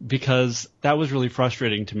disagree, because that was really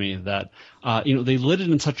frustrating to me that they lit it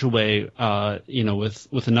in such a way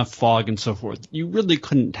with enough fog and so forth, you really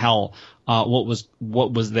couldn't tell what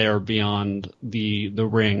was there beyond the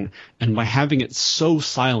ring, and by having it so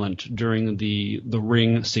silent during the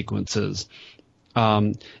ring sequences,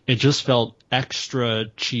 it just felt extra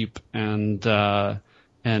cheap and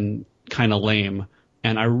kind of lame,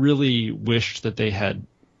 and I really wished that they had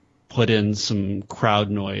put in some crowd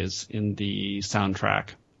noise in the soundtrack.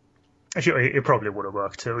 Sure, it probably would have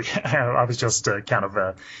worked too. I was just I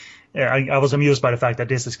was amused by the fact that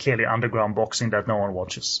this is clearly underground boxing that no one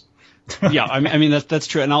watches. Yeah, I mean that's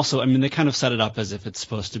true, and also they kind of set it up as if it's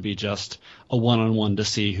supposed to be just a one-on-one to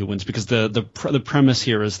see who wins, because the premise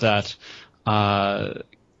here is that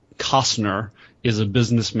Costner is a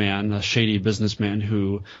businessman, a shady businessman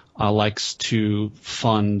who likes to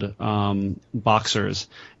fund boxers,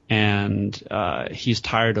 and he's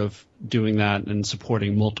tired of doing that and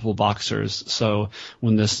supporting multiple boxers. So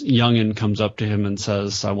when this youngin comes up to him and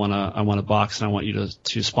says, "I want to box and I want you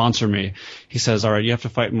to sponsor me," he says, "All right, you have to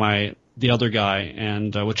fight the other guy,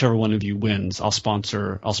 and whichever one of you wins, I'll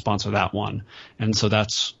sponsor that one." And so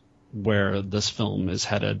that's where this film is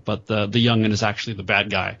headed. But the youngin is actually the bad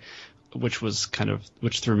guy, which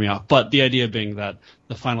threw me off. But the idea being that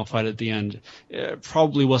the final fight at the end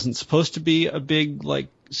probably wasn't supposed to be a big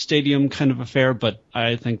stadium kind of affair, but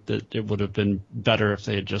I think that it would have been better if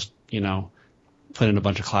they had just put in a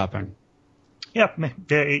bunch of clapping. Yeah,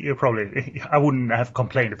 you probably. I wouldn't have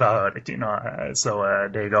complained if I heard it, So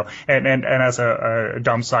there you go. And as a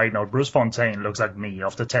dumb side note, Bruce Fontaine looks like me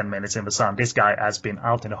after 10 minutes in the sun. This guy has been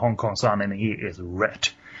out in the Hong Kong sun, and he is red.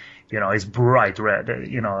 It's bright red.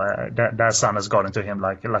 That sun has got into him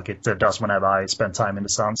like it does whenever I spend time in the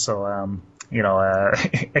sun. So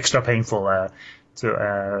extra painful.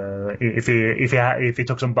 If he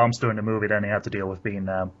took some bumps during the movie, then he had to deal with being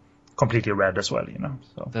completely red as well.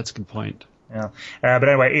 So that's a good point. Yeah, but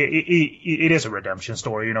anyway, it is a redemption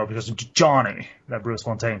story, because Johnny, that Bruce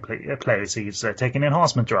Fontaine plays, he's taking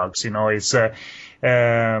enhancement drugs, It's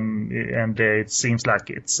and it seems like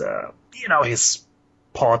it's his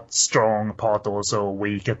part strong, part also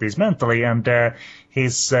weak at least mentally, and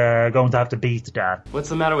he's going to have to beat that. What's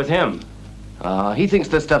the matter with him? He thinks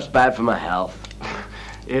this stuff's bad for my health.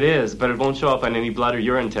 It is, but it won't show up on any blood or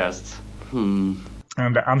urine tests.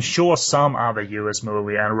 And I'm sure some other US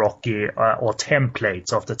movie and Rocky or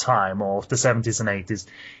templates of the time, or of the 70s and 80s,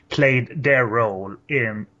 played their role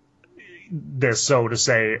in the, so to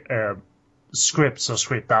say, scripts or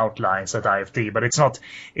script outlines at IFD. But it's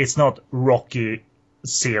not Rocky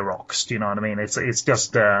Xeroxed, you know what I mean? It's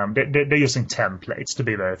just they're using templates, to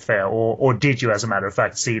be very fair. Or did you, as a matter of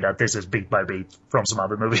fact, see that this is beat by beat from some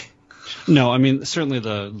other movie? No, I mean certainly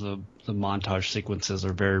the montage sequences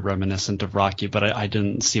are very reminiscent of Rocky, but I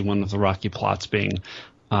didn't see one of the Rocky plots being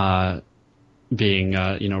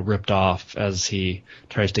ripped off as he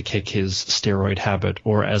tries to kick his steroid habit,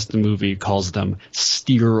 or as the movie calls them,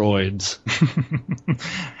 steroids.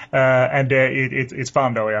 And it's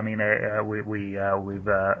fun though. I mean, we've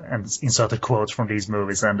inserted quotes from these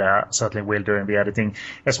movies, and certainly will during the editing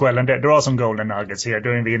as well. And there are some golden nuggets here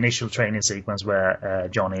during the initial training sequence where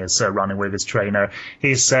Johnny is running with his trainer.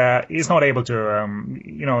 He's not able to,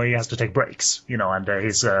 he has to take breaks, and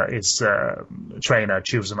his trainer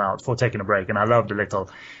chews him out for taking a break. And I love the little.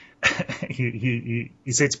 He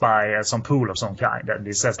sits by some pool of some kind, and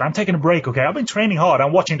he says, "I'm taking a break, okay? I've been training hard.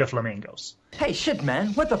 I'm watching the flamingos." Hey, shit,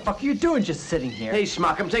 man. What the fuck are you doing just sitting here? Hey,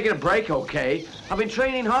 schmuck, I'm taking a break, okay? I've been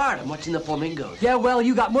training hard. I'm watching the flamingos. Yeah, well,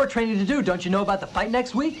 you got more training to do. Don't you know about the fight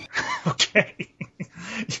next week? Okay.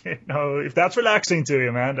 If that's relaxing to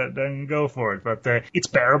you, man, then go for it. But it's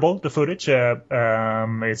bearable, the footage.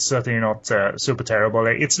 It's certainly not super terrible.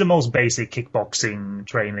 It's the most basic kickboxing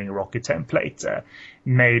training Rocky template,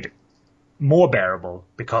 made more bearable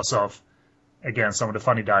because of, again, some of the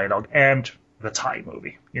funny dialogue and the Thai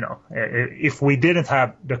movie. If we didn't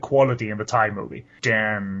have the quality in the Thai movie,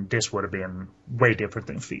 then this would have been way different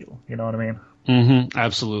in feel. You know what I mean? Mm-hmm,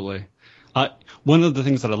 absolutely. One of the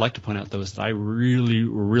things that I'd like to point out, though, is that I really,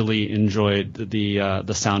 really enjoyed the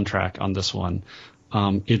soundtrack on this one.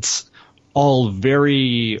 It's all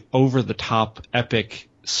very over-the-top, epic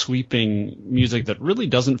sweeping music that really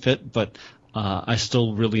doesn't fit, but I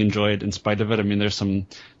still really enjoy it in spite of it. I mean, there's some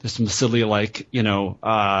silly, like,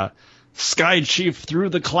 Sky Chief through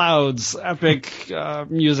the clouds epic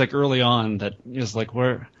music early on that is like,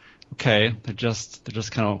 they're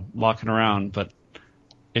just kind of walking around, but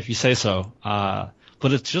if you say so.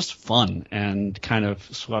 But it's just fun and kind of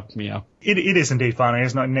swept me up. It is indeed fun.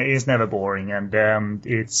 It's never boring, and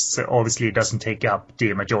it's obviously it doesn't take up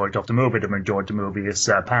the majority of the movie. The majority of the movie is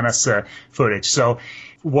Panna's footage. So,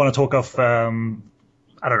 want to talk of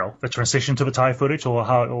I don't know, the transition to the Thai footage, or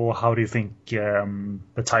how do you think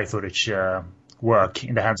the Thai footage work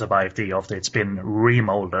in the hands of IFD after it's been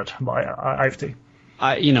remolded by IFD?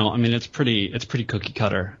 It's pretty cookie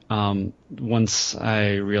cutter. Once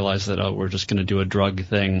I realized that we're just going to do a drug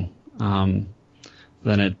thing, then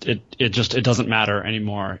it doesn't matter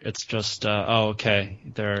anymore. It's just okay,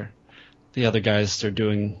 the other guys, they're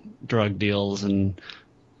doing drug deals, and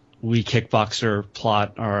we Kickboxer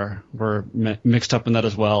plot we're mixed up in that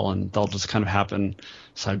as well, and they'll just kind of happen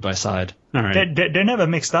side by side. All right. They're never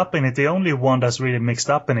mixed up in it. The only one that's really mixed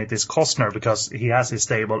up in it is Costner, because he has his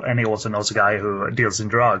stable and he also knows a guy who deals in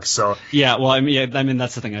drugs. So yeah, well, I mean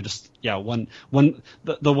that's the thing.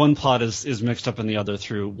 The one plot is mixed up in the other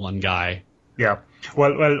through one guy. Yeah.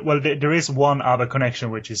 Well, there is one other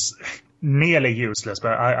connection which is nearly useless,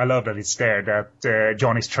 but I love that it's there. That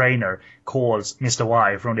Johnny's trainer calls Mr.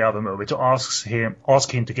 Y from the other movie to ask him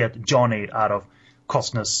to get Johnny out of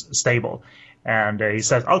Costner's stable. And he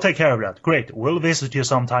says, "I'll take care of that. Great. We'll visit you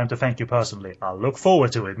sometime to thank you personally. I'll look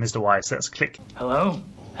forward to it," Mr. Y says. Click. Hello,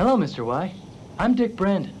 Mr. Y. I'm Dick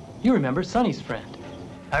Brandon. You remember Sonny's friend.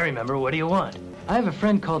 I remember. What do you want? I have a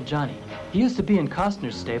friend called Johnny. He used to be in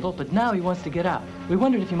Costner's stable, but now he wants to get out. We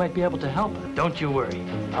wondered if you might be able to help him. Don't you worry.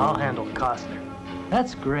 I'll handle Costner.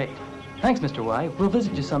 That's great. Thanks, Mr. Y. We'll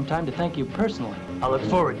visit you sometime to thank you personally. I'll look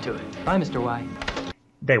forward to it. Bye, Mr. Y.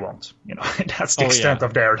 They won't. That's the extent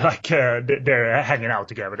of their they're hanging out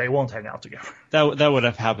together. They won't hang out together. That would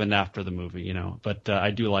have happened after the movie, But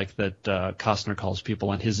I do like that Costner calls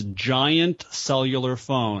people on his giant cellular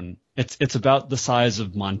phone. It's about the size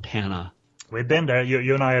of Montana. We've been there.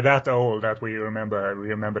 You and I are that old that we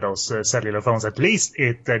remember those cellular phones. At least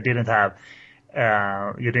it didn't have.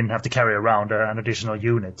 You didn't have to carry around an additional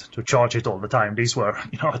unit to charge it all the time. These were,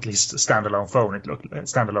 at least standalone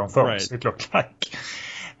phones. Right. It looked like.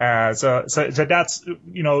 So that's,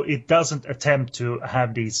 it doesn't attempt to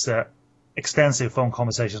have these extensive phone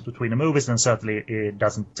conversations between the movies, and certainly it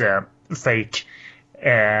doesn't fake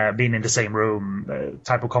being in the same room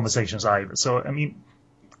type of conversations either. So I mean,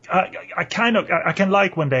 I can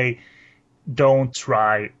like when they don't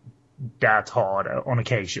try that hard on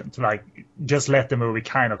occasion to just let the movie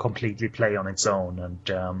kind of completely play on its own,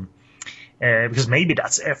 and because maybe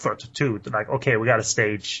that's effort too. Okay, we got to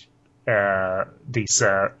stage these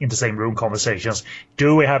in the same room conversations.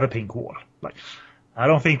 Do we have a pink wall? I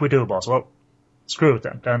don't think we do, boss. Well, screw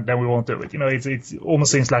it then we won't do it. It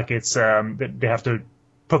almost seems like it's they have to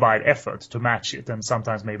provide effort to match it, and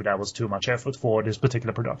sometimes maybe that was too much effort for this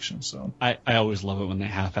particular production. So I always love it when they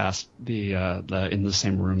half-ass the in the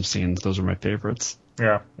same room scenes. Those are my favorites.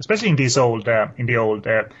 Yeah, especially in these old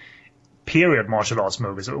period martial arts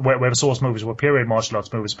movies, where the source movies were period martial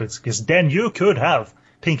arts movies, because then you could have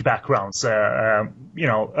pink backgrounds,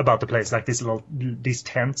 about the place, like these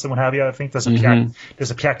tents and what have you. I think there's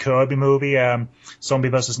a Pierre Kirby movie, Zombie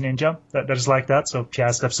vs. Ninja, that is like that. So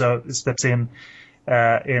Pierre steps in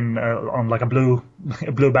on like a blue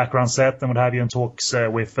background set and what have you, and talks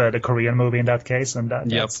with the Korean movie in that case, and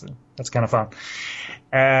that's kind of fun.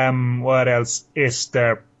 What else is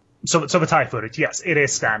there? So the Thai footage, yes, it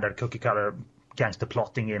is standard cookie cutter gangster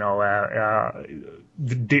plotting,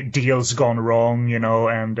 deals gone wrong,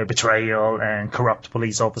 and betrayal and corrupt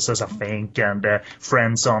police officers, I think, and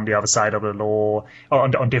friends on the other side of the law,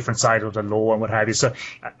 on different sides of the law and what have you. So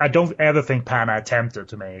I don't ever think Panna attempted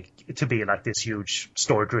to be like this huge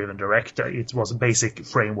story-driven director. It was a basic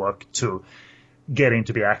framework to get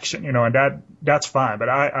into the action, and that's fine. But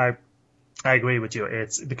I agree with you.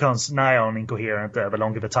 It becomes nigh on incoherent the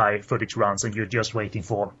longer the Thai footage runs, and you're just waiting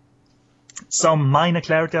for some minor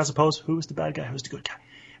clarity, I suppose. Who's the bad guy? Who's the good guy?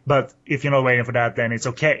 But if you're not waiting for that, then it's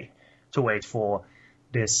okay to wait for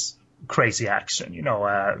this crazy action,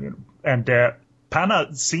 and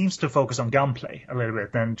Panna seems to focus on gunplay a little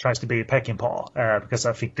bit and tries to be a Peckinpah, because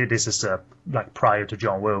I think this is prior to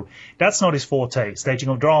John Woo. That's not his forte. Staging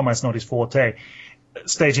of drama is not his forte.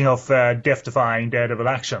 Staging of death-defying daredevil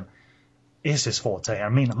action is his forte. I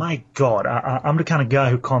mean, my God, I'm the kind of guy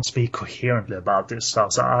who can't speak coherently about this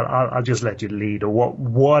stuff, so I'll just let you lead.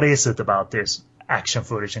 What is it about this action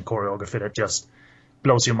footage and choreography that just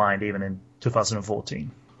blows your mind even in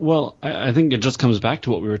 2014. Well, I think it just comes back to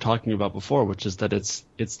what we were talking about before, which is that it's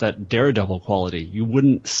that daredevil quality. You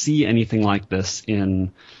wouldn't see anything like this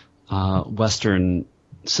in Western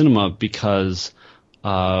cinema because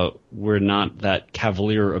we're not that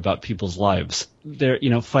cavalier about people's lives. They're,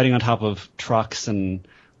 fighting on top of trucks and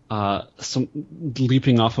some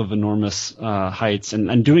leaping off of enormous heights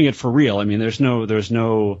and doing it for real. I mean, there's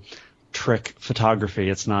no trick photography.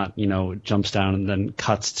 It's not, jumps down and then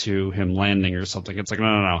cuts to him landing or something. It's like,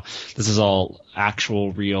 no. This is all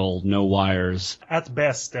actual, real, no wires. At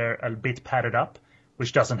best, they're a bit padded up,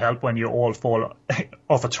 which doesn't help when you all fall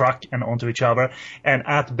off a truck and onto each other. And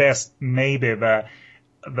at best, maybe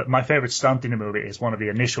my favorite stunt in the movie is one of the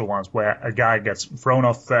initial ones where a guy gets thrown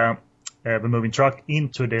off the moving truck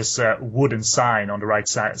into this wooden sign on the right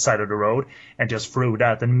side of the road and just threw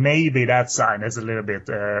that. And maybe that sign is a little bit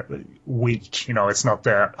weak. It's not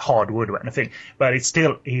hardwood or anything. But it's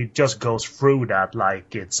still, he just goes through that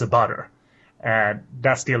like it's a butter. And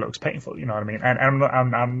that still looks painful, you know what I mean? And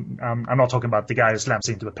I'm not talking about the guy who slams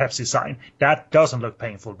into the Pepsi sign. That doesn't look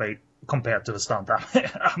painful compared to the stunt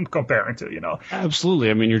I'm comparing to,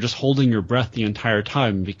 Absolutely. I mean, you're just holding your breath the entire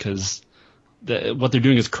time because what they're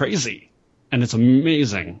doing is crazy. And it's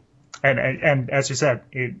amazing. And as you said,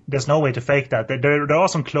 there's no way to fake that. There are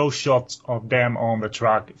some close shots of them on the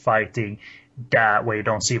truck fighting that where you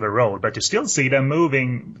don't see the road, but you still see them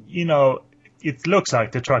moving. It looks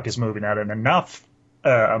like the truck is moving at an enough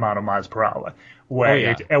amount of miles per hour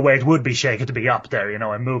where it would be shaky to be up there,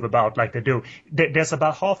 and move about like they do. There's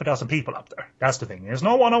about half a dozen people up there. That's the thing. There's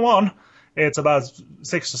no one-on-one. It's about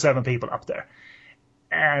 6 to 7 people up there.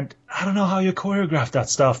 And I don't know how you choreograph that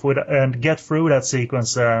stuff and get through that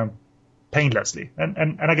sequence painlessly.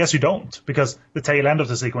 And I guess you don't, because the tail end of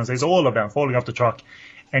the sequence is all of them falling off the truck.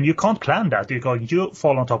 And you can't plan that. You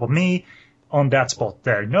fall on top of me on that spot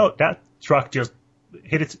there. No, that truck just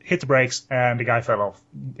hit the brakes and the guy fell off.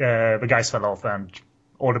 The guys fell off, and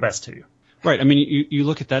all the best to you. Right. I mean, you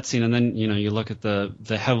look at that scene, and then you look at the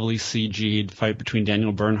heavily CG'd fight between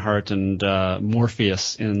Daniel Bernhardt and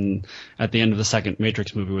Morpheus at the end of the second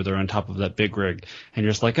Matrix movie, where they're on top of that big rig, and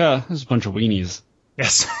you're just like, this is a bunch of weenies.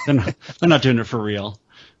 Yes, they're not doing it for real.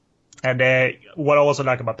 And what I also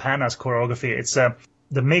like about Pana's choreography, it's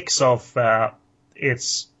the mix of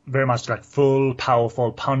it's very much like full,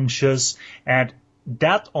 powerful punches, and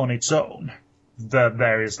that on its own,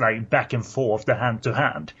 there is like back and forth, the hand to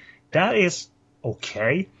hand. That is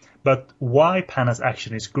okay, but why Pana's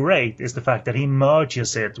action is great is the fact that he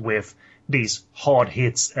merges it with these hard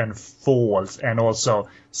hits and falls, and also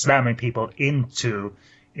slamming people into,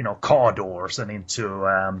 car doors and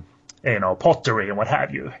into, pottery and what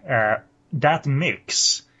have you. That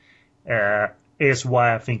mix is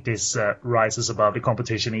why I think this rises above the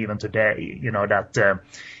competition even today. That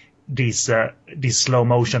these slow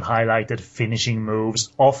motion highlighted finishing moves,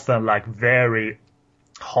 often like very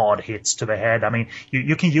hard hits to the head. I mean,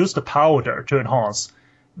 you can use the powder to enhance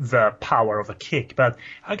the power of a kick, but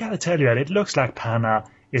I gotta tell you that it looks like Pana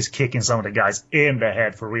is kicking some of the guys in the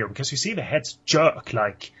head for real, because you see the heads jerk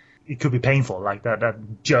like it could be painful, like that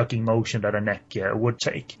jerking motion that a neck would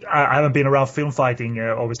take. I haven't been around film fighting,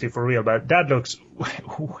 obviously, for real, but that looks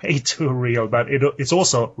way too real. But it's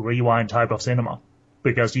also rewind type of cinema,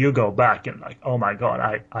 because you go back and like, oh my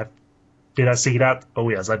god, did I see that? Oh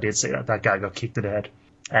yes, I did see that. That guy got kicked in the head.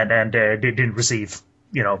 And they didn't receive,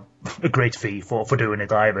 a great fee for doing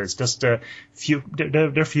it either. It's just they're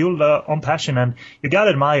fueled on passion, and you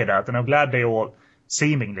gotta admire that. And I'm glad they all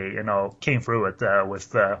seemingly, came through it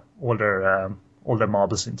with all their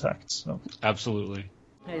marbles intact. So. Absolutely.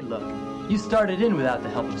 Hey, look, you started in without the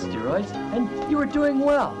help of steroids, and you were doing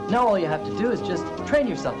well. Now all you have to do is just train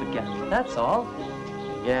yourself again. That's all.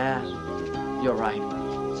 Yeah, you're right.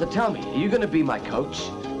 So tell me, are you gonna be my coach?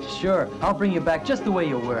 Sure, I'll bring you back just the way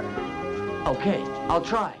you were. Okay, I'll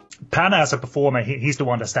try. Pana as a performer, he's the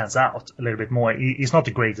one that stands out a little bit more. He's not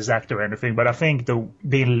the greatest actor or anything, but I think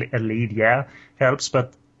being a lead, helps.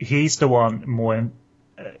 But he's the one more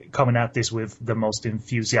coming at this with the most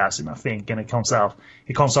enthusiasm, I think, and he comes off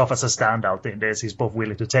as a standout in this. He's both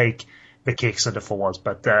willing to take the kicks and the falls,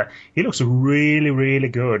 but he looks really, really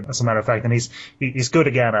good, as a matter of fact, and he's good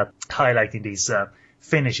again at highlighting these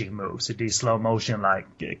finishing moves, these slow motion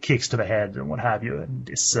like kicks to the head and what have you, and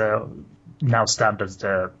this now standard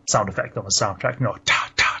sound effect on the soundtrack,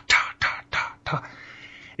 ta ta ta ta ta ta.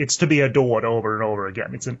 It's to be adored over and over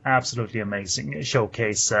again. It's an absolutely amazing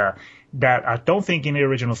showcase that I don't think in the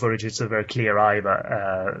original footage it's a very clear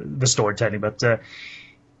either, the storytelling, but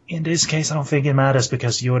in this case I don't think it matters,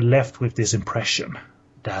 because you're left with this impression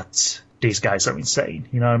that these guys are insane.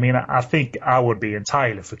 You know what I mean? I think I would be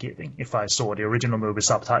entirely forgiving if I saw the original movie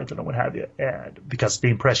subtitled and what have you, because the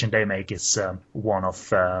impression they make is one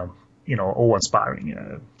of,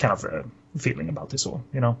 awe-inspiring kind of feeling about this all,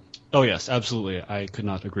 you know? Oh, yes, absolutely. I could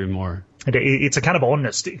not agree more. It's a kind of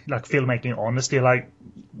honesty, like filmmaking honesty, like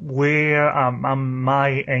where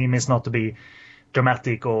my aim is not to be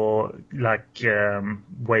dramatic or like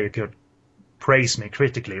where you could praise me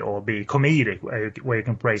critically or be comedic where you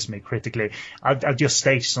can praise me critically. I'll just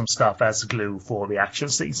stage some stuff as glue for the action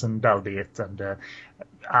scenes and that'll be it. And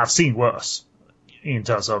I've seen worse in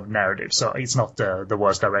terms of narrative, so it's not the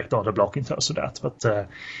worst director on the block in terms of that. But the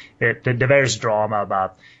various drama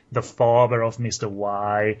about the father of Mr.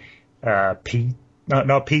 Y, Pete.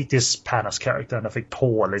 No, Pete is Panna's character, and I think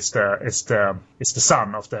Paul is the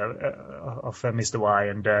son of Mr. Y,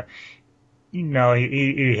 and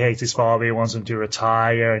he hates his father. He wants him to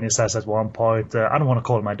retire, and he says at one point, "I don't want to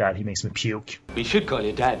call my dad. He makes me puke." We should call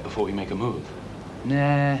your dad before we make a move.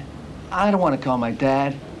 Nah, I don't want to call my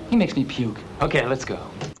dad. He makes me puke. Okay, let's go.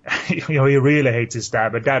 He really hates his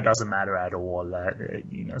dad, but that doesn't matter at all.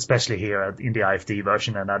 Especially here in the IFD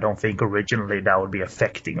version, and I don't think originally that would be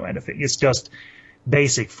affecting or anything. It's just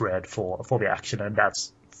basic thread for the action, and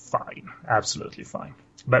that's fine, absolutely fine.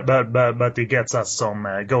 But it gets us some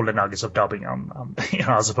golden nuggets of dubbing,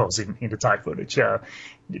 I suppose, in the Thai footage.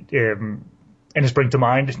 Any spring to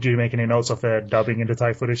mind? Do you make any notes of dubbing in the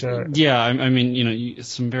Thai footage? Yeah, I mean,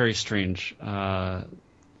 some very strange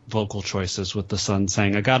vocal choices with the son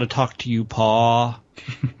saying, "I gotta talk to you, Pa."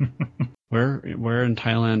 Where in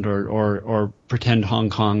Thailand or pretend Hong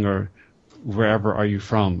Kong or wherever are you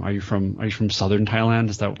from? Are you from southern Thailand?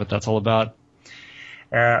 Is that what that's all about?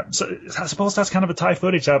 So I suppose that's kind of a Thai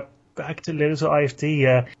footage. Back to little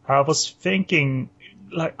IFT. I was thinking,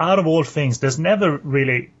 like, out of all things, there's never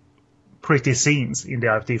really pretty scenes in the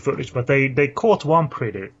IFT footage, but they caught one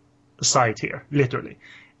pretty sight here, literally,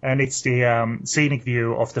 and it's the scenic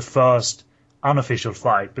view of the first unofficial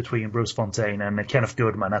fight between Bruce Fontaine and Kenneth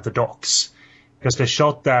Goodman at the docks, because they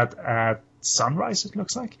shot that at sunrise, it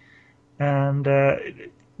looks like. And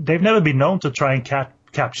they've never been known to try and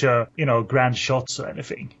capture, grand shots or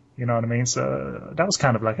anything. You know what I mean? So that was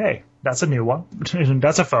kind of like, hey, that's a new one.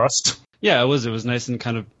 That's a first. Yeah, it was. It was nice and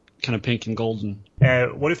kind of pink and golden.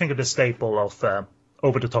 What do you think of the staple of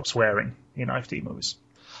over-the-top swearing in IFT movies?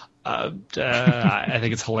 I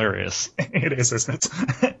think it's hilarious. It is, isn't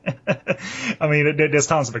it? I mean, there's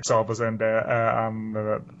tons of examples, and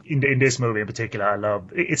in this movie in particular, I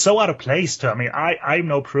love it's so out of place. I'm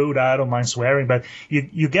no prude. I don't mind swearing, but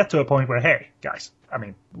you get to a point where, hey, guys, I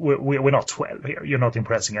mean, we're not 12 here. You're not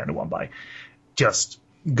impressing anyone by just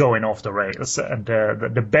going off the rails. And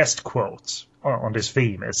the best quote on this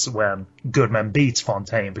theme is when Goodman beats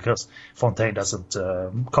Fontaine, because Fontaine doesn't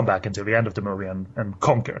come back until the end of the movie and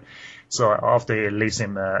conquer. So after he leaves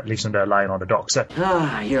him there lying on the dock. So,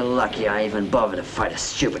 you're lucky I even bothered to fight a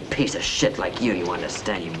stupid piece of shit like you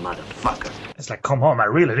understand, you motherfucker. It's like, come on, I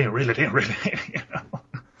really didn't. You know?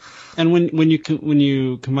 And when you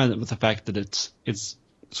combine that with the fact that it's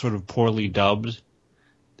sort of poorly dubbed,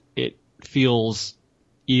 it feels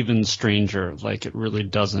even stranger, like it really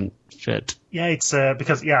doesn't fit. Yeah, it's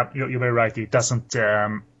because you're very right. It doesn't.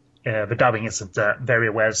 The dubbing isn't very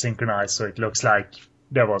well synchronized, so it looks like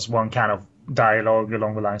there was one kind of dialogue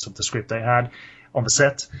along the lines of the script they had on the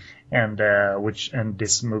set, and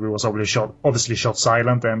this movie was obviously shot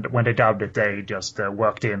silent. And when they dubbed it, they just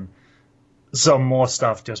worked in some more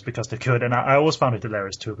stuff just because they could. And I always found it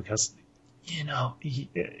hilarious too, because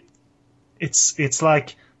it's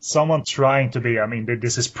like someone trying to be. I mean,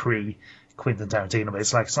 this is pre Quentin Tarantino, but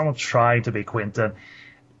it's like someone trying to be Quentin,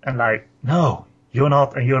 and like, no, you're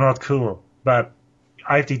not, and you're not cool. But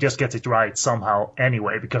IFT just gets it right somehow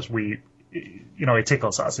anyway, because it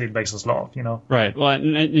tickles us, it makes us laugh, Right. Well,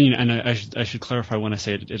 and I should clarify when I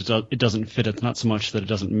say it doesn't fit. It's not so much that it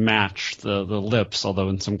doesn't match the lips, although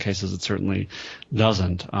in some cases it certainly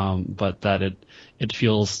doesn't, but that it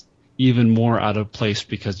feels even more out of place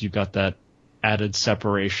because you've got that added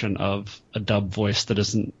separation of a dub voice that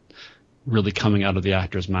isn't really coming out of the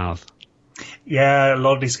actor's mouth. Yeah, a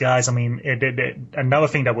lot of these guys, I mean, another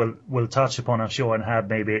thing that we'll touch upon, I'm sure, and have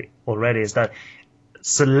maybe already, is that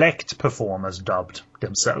select performers dubbed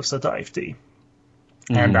themselves at IFT.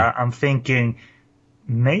 Mm-hmm. And I'm thinking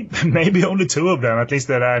maybe only two of them, at least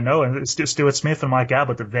that I know, and Stuart Smith and Mike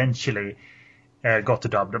Abbott eventually got to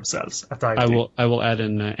dub themselves at IFT. I will add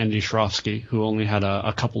in Andy Shrovsky, who only had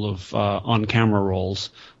a couple of on-camera roles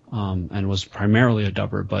and was primarily a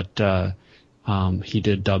dubber, but he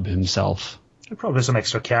did dub himself. probably some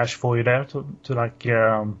extra cash for you there to like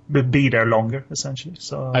be there longer, essentially.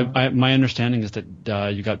 So my understanding is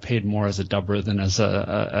that you got paid more as a dubber than as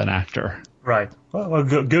an actor. Right. Well,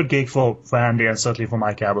 good gig for Andy and certainly for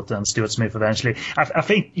Mike Abbott and Stuart Smith eventually. I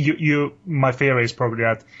think my theory is probably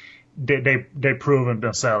that they've proven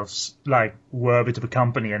themselves like worthy to the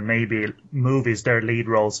company, and maybe movies, their lead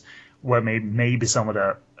roles were maybe some of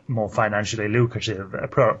the more financially lucrative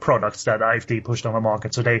products that IFD pushed on the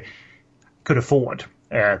market, so they could afford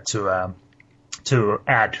to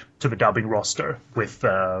add to the dubbing roster with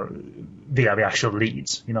via the actual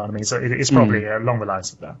leads. You know what I mean? So it's probably along the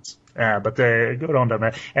lines of that. But good on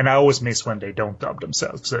them. And I always miss when they don't dub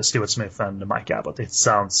themselves, Stuart Smith and Mike Abbott. It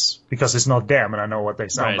sounds, because it's not them and I know what they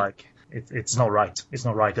sound like, it's not right. It's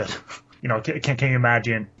not right. You know, can you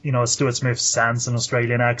imagine, you know, Stuart Smith sans an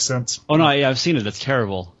Australian accent? Oh, no, yeah, I've seen it. It's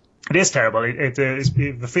terrible. It is terrible. It is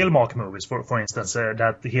the Philmark movies, for instance,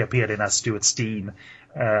 that he appeared in as Stuart Steen.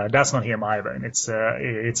 That's not him either, and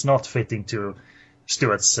it's not fitting to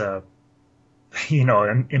Stuart's,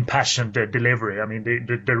 impassioned delivery. I mean,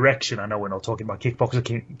 the direction. I know we're not talking about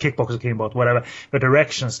Kickboxer King, but whatever. The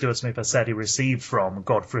direction Stuart Smith has said he received from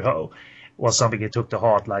Godfrey Ho was something he took to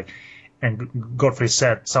heart. And Godfrey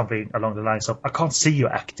said something along the lines of, "I can't see you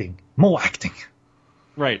acting. More acting."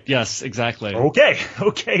 Right. Yes. Exactly.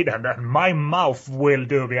 Okay. Then my mouth will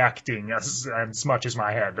do the acting as much as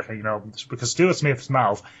my head. You know, because Stuart Smith's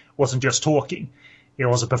mouth wasn't just talking; it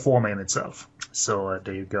was a performer in itself. So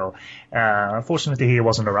there you go. Unfortunately, he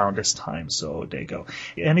wasn't around this time. So there you go.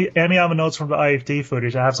 Any other notes from the IFD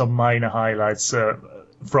footage? I have some minor highlights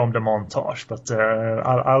from the montage, but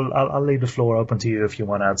I'll leave the floor open to you if you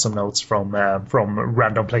want to add some notes from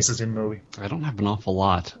random places in the movie. I don't have an awful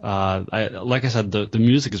lot. Like I said, the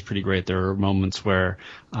music is pretty great. There are moments where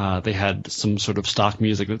they had some sort of stock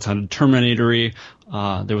music that sounded Terminator-y.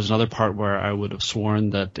 There was another part where I would have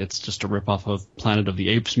sworn that it's just a ripoff of Planet of the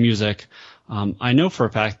Apes music. I know for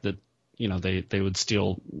a fact that, you know, they would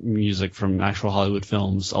steal music from actual Hollywood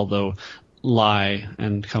films, although Lai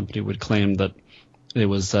and company would claim that it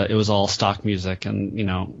was all stock music and, you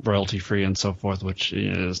know, royalty free and so forth, which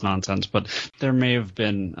is nonsense. But there may have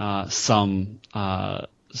been some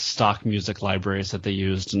stock music libraries that they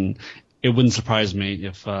used, and it wouldn't surprise me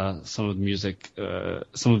if some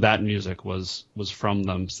of that music was from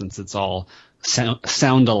them, since it's all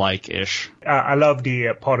sound alike ish. I love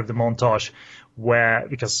the part of the montage where,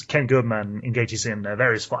 because Ken Goodman engages in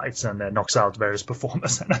various fights and knocks out various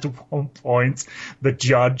performers, and at one point the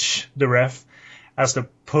judge, the ref, has to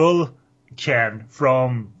pull Ken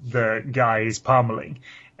from the guy he's pummeling,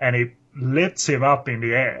 and he lifts him up in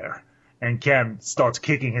the air, and Ken starts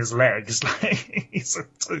kicking his legs like he's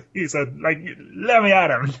like, let me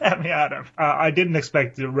at him. I didn't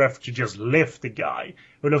expect the ref to just lift the guy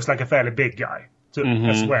who looks like a fairly big guy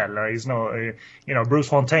as well. He's no, Bruce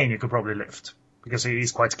Fontaine you could probably lift because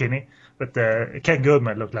he's quite skinny, but Ken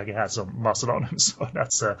Goodman looked like he had some muscle on him, so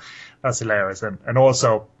that's hilarious. And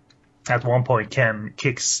also, at one point, Ken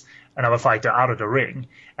kicks another fighter out of the ring,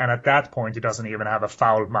 and at that point, he doesn't even have a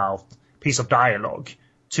foul-mouthed piece of dialogue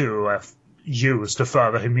to use to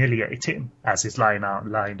further humiliate him as he's lying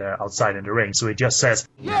there outside in the ring. So he just says,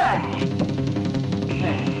 "Yeah,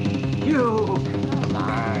 you."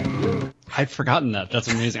 I'd forgotten that. That's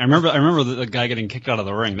amazing. I remember the guy getting kicked out of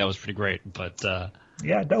the ring. That was pretty great. But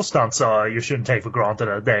yeah, those stunts you shouldn't take for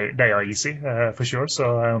granted. They are easy for sure.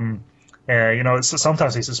 So.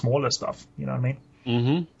 Sometimes it's the smaller stuff. You know what I mean?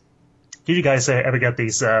 Mm-hmm. Did you guys ever get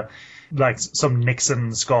these, like some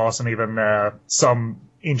Nixon scars and even some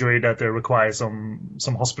injury that requires some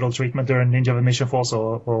hospital treatment during Ninja the Mission Force,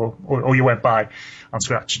 or you went by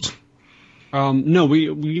unscratched? No,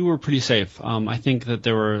 we were pretty safe. I think that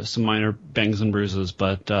there were some minor bangs and bruises,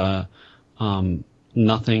 but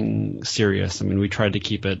nothing serious. I mean, we tried to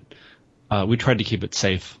keep it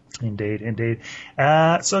safe. Indeed.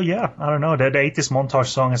 So yeah, I don't know. The 80s montage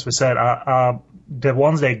song, as we said, the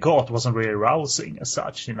ones they got wasn't really rousing as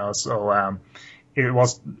such, you know. So it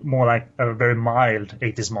was more like a very mild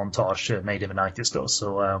 80s montage made in the 90s, though.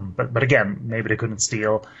 So, but again, maybe they couldn't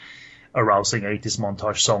steal a rousing 80s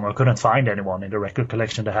montage song, or couldn't find anyone in the record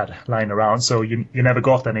collection they had lying around. So you never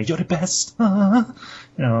got any. You're the best,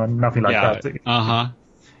 nothing like that.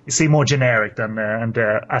 You seem more generic than and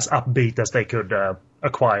as upbeat as they could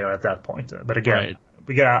acquire at that point. But again,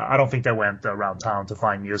 I don't think they went around town to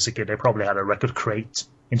find music. They probably had a record crate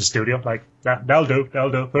in the studio. Like, that'll do.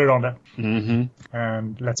 Put it on there. Mm-hmm.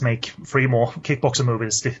 And let's make 3 more Kickboxer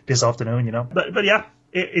movies this afternoon, you know. But yeah,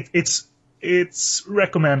 it's It's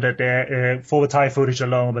recommended for the Thai footage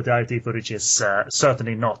alone, but the IFD footage is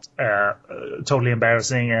certainly not totally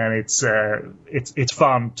embarrassing, and it's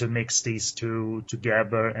fun to mix these two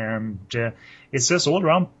together, and it's just all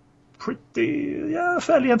around pretty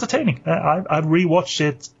fairly entertaining. I've rewatched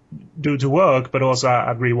it due to work, but also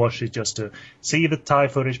I've rewatched it just to see the Thai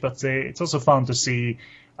footage. But it's also fun to see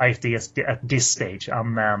IFD at this stage.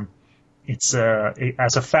 It's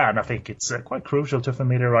as a fan, I think it's quite crucial to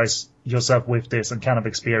familiarize yourself with this and kind of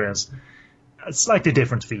experience a slightly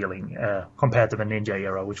different feeling compared to the Ninja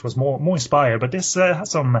era, which was more inspired. But this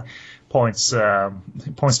has some points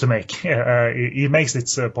to make. It makes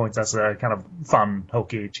its points as a kind of fun,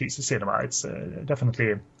 hokey, cheesy cinema. It's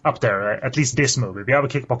definitely up there. At least this movie. The other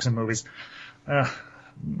kickboxing movies,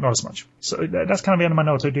 not as much. So that's kind of the end of my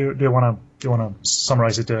notes. Do you want to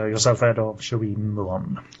summarize it yourself, Ed, or should we move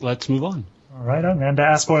on? Let's move on. All right, and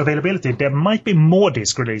as for availability, there might be more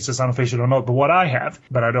disc releases, unofficial or not, but what I have,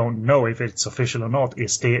 but I don't know if it's official or not,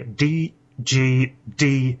 is the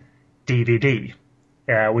DGD DVD,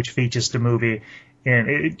 which features the movie. And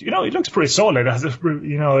it looks pretty solid.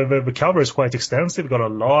 The cover is quite extensive. Got a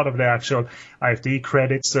lot of the actual IFD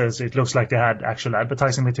credits. It looks like they had actual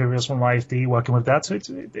advertising materials from IFD working with that. So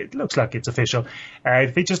it looks like it's official.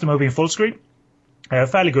 It features the movie in full screen,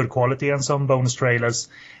 fairly good quality, and some bonus trailers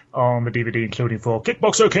on the DVD, including for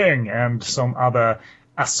Kickboxer King and some other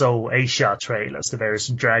Aso Asia trailers. The various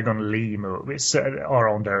Dragon Lee movies are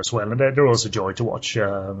on there as well, and they're also a joy to watch.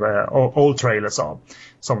 All trailers are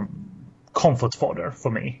some comfort fodder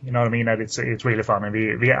for me, you know what I mean? That it's really fun, and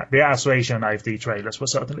the Aso Asian IFD trailers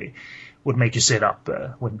would make you sit up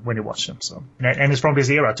when you watch them. So, and it's from this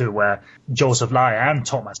era too, where Joseph Lai and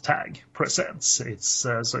Thomas Tagg presents. It's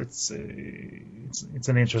an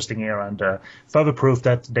interesting era, and further proof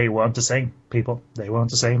that they weren't the same people. They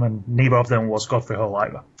weren't the same, and neither of them was Godfrey Ho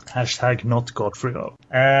either. # not Godfrey Ho.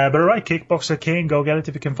 But alright, Kickboxer King, go get it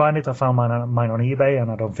if you can find it. I found mine on eBay,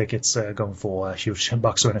 and I don't think it's going for huge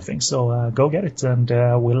bucks or anything. So go get it, and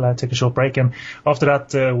we'll take a short break, and after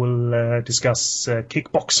that we'll discuss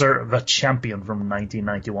Kickboxer the Champion from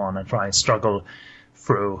 1991 and try and struggle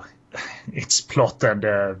through its plot. And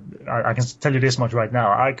I can tell you this much right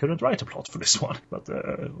now, I couldn't write a plot for this one, but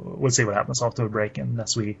we'll see what happens after the break, and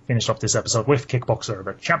as we finish off this episode with Kickboxer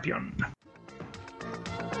the Champion.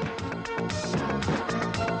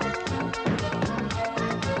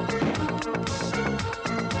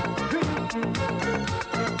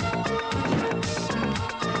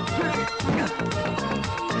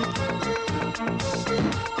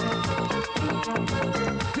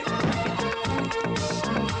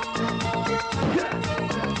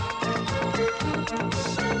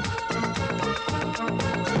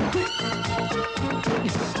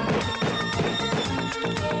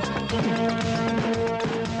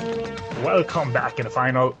 Welcome back, in the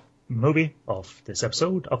final movie of this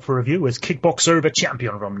episode up for review is Kickboxer the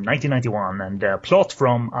Champion from 1991, and plot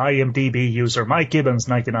from IMDb user Mike Gibbons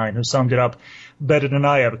 99, who summed it up better than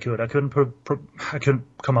I ever could. I couldn't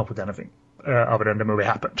come up with anything other than the movie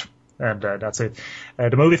happened, and that's it.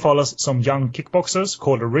 The movie follows some young kickboxers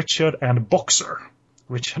called Richard and Boxer.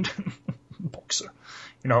 Richard Boxer.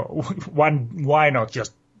 Why not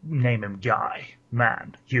just name him guy,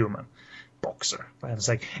 man, human? Boxer, for heaven's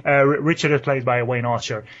sake. Richard is played by Wayne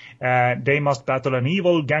Archer. They must battle an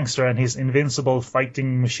evil gangster and his invincible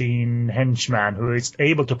fighting machine henchman, who is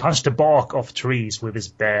able to punch the bark off trees with his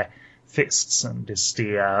bare fists. And this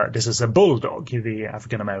is a bulldog, the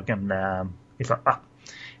African American.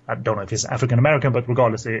 I don't know if he's African American, but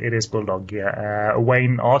regardless, it is bulldog. Yeah.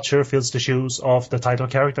 Wayne Archer fills the shoes of the title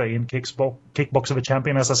character in Kickboxer the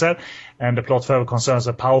Champion, as I said, and the plot further concerns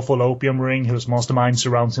a powerful opium ring whose mastermind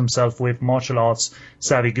surrounds himself with martial arts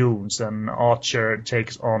savvy goons, and Archer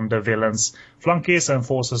takes on the villain's flunkies and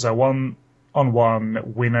forces a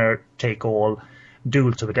one-on-one winner-take-all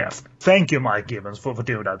duel to the death. Thank you, Mike Gibbons, for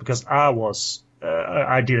doing that, because I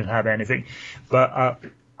didn't have anything, but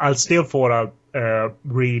I'll still thought I'll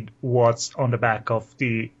read what's on the back of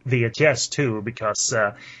the VHS too, because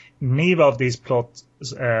neither of these plot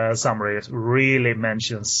summaries really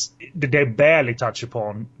mentions, they barely touch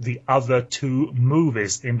upon the other two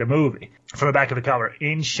movies in the movie. From the back of the cover,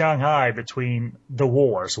 in Shanghai between the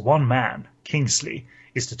wars, one man, Kingsley,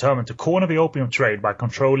 is determined to corner the opium trade by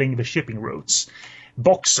controlling the shipping routes.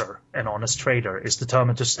 Boxer, an honest trader, is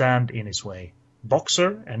determined to stand in his way.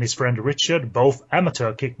 Boxer and his friend Richard, both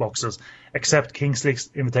amateur kickboxers, accept Kingsley's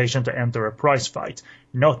invitation to enter a prize fight,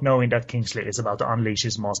 not knowing that Kingsley is about to unleash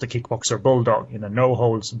his master kickboxer Bulldog in a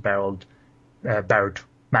no-holds-barred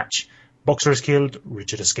match. Boxer is killed,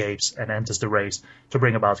 Richard escapes and enters the race to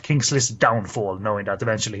bring about Kingsley's downfall, knowing that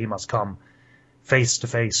eventually he must come face to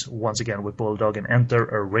face once again with Bulldog and enter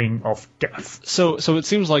a ring of death. So it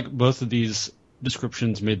seems like both of these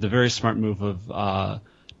descriptions made the very smart move of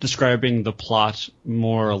describing the plot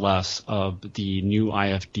more or less of the new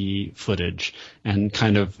IFD footage and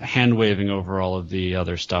kind of hand-waving over all of the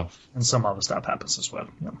other stuff. And some other stuff happens as well.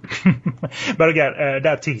 Yeah. But again,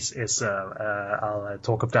 that tease is, I'll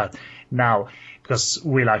talk of that now, because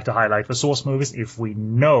we like to highlight the source movies if we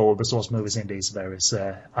know the source movies in these various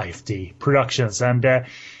IFD productions. And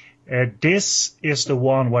this is the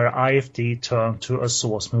one where IFD turned to a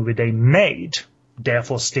source movie they made,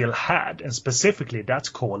 therefore still had, and specifically that's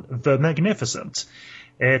called The Magnificent.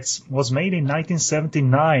 It was made in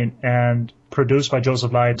 1979 and produced by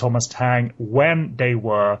Joseph Lai and Thomas Tang when they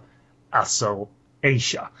were Asso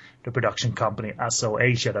Asia, the production company Asso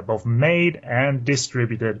Asia that both made and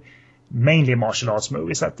distributed mainly martial arts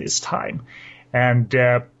movies at this time. And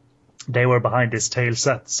they were behind this tale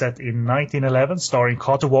set in 1911, starring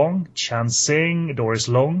Carter Wong, Chan Sing, Doris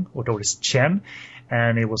Long, or Doris Chen,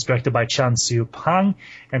 and it was directed by Chan Siu Pang.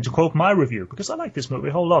 And to quote my review, because I like this movie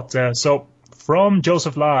a whole lot, so from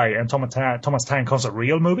Joseph Lai and Thomas Tang comes a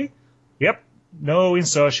real movie. Yep, no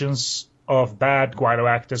insertions of bad guido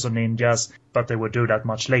actors or ninjas, but they would do that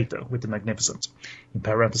much later with The Magnificent. In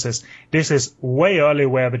parentheses, this is way early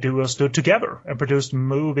where the duo stood together and produced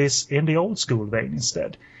movies in the old school vein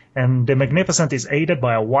instead. And The Magnificent is aided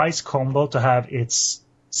by a wise combo to have its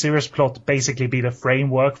serious plot basically be the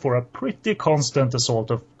framework for a pretty constant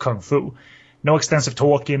assault of kung fu. No extensive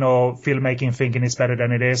talking or filmmaking thinking it's better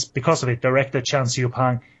than it is. Because of it, director Chan Siu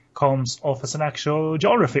Pang comes off as an actual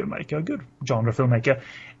genre filmmaker, a good genre filmmaker,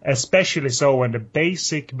 especially so when the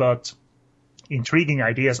basic but intriguing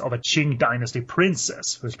ideas of a Qing dynasty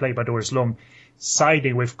princess, who's played by Doris Long,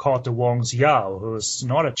 siding with Carter Wong's Yao, who's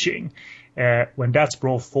not a Qing. When that's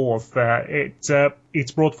brought forth,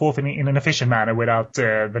 it's brought forth in an efficient manner without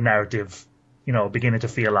the narrative, beginning to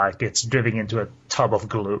feel like it's driven into a tub of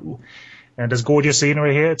glue. And there's gorgeous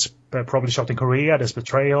scenery here. It's probably shot in Korea. There's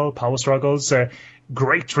betrayal, power struggles,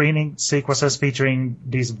 great training sequences featuring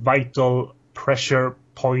these vital pressure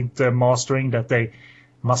point mastering that they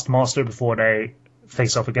must master before they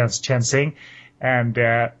face off against Chen Xing. And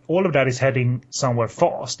all of that is heading somewhere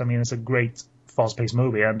fast. I mean, it's a great fast-paced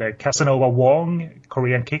movie. And Casanova Wong,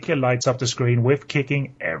 Korean kicker, lights up the screen with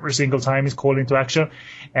kicking every single time he's called into action.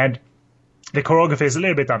 And the choreography is a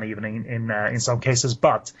little bit uneven in some cases,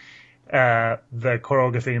 but the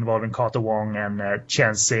choreography involving Carter Wong and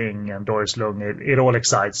Chen Xing and Doris Lung, it all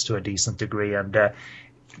excites to a decent degree. And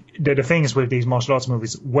the things with these martial arts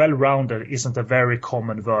movies, well-rounded isn't a very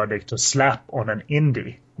common verdict to slap on an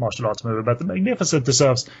indie martial arts movie, but The Magnificent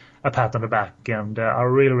deserves a pat on the back, and I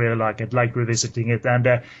really, really like it, like revisiting it. And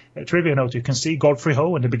a trivia note, you can see Godfrey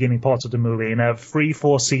Ho in the beginning parts of the movie in a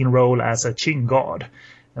 3-4 scene role as a Qing god.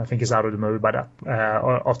 I think he's out of the movie by that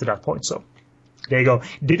after that point, so there you go.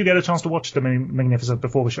 Did you get a chance to watch The Magnificent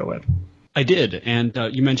before the show, Ed? I did, and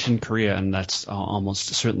you mentioned Korea, and that's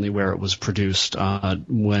almost certainly where it was produced.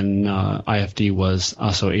 When IFD was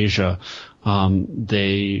Asso Asia,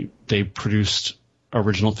 they produced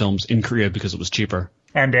original films in Korea because it was cheaper.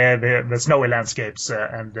 And the snowy landscapes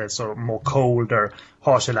and the sort of more colder,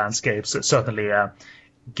 harsher landscapes certainly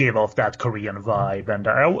give off that Korean vibe. And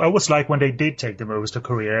I always like when they did take the movies to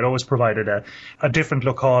Korea. It always provided a different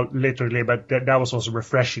locale, literally, but that was also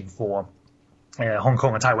refreshing for Hong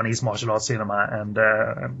Kong and Taiwanese martial arts cinema,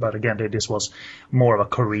 and but again, this was more of a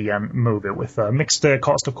Korean movie with a mixed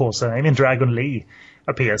cast, of course. Even Dragon Lee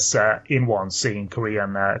appears in one scene,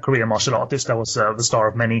 Korean martial artist that was the star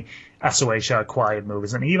of many Asso Asia acquired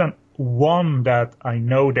movies, and even one that I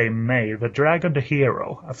know they made, The Dragon the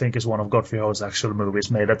Hero, I think is one of Godfrey Ho's actual movies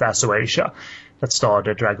made at Asso Asia that starred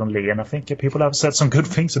Dragon Lee, and I think people have said some good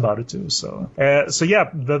things about it too. So yeah,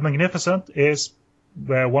 The Magnificent is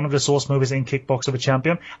one of the source movies in Kickboxer the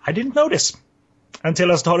Champion. I didn't notice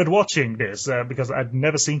until I started watching this because I'd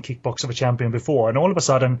never seen Kickboxer the Champion before, and all of a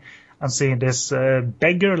sudden I'm seeing this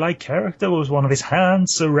beggar-like character with one of his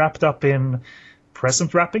hands wrapped up in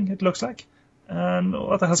present wrapping, it looks like. And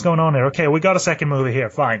what the hell's going on here? Okay, we got a second movie here,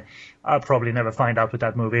 fine. I'll probably never find out what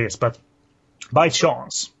that movie is, but by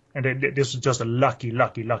chance, and this was just a lucky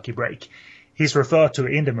break, he's referred to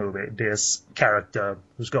in the movie, this character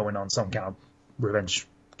who's going on some kind of revenge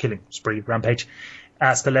killing spree rampage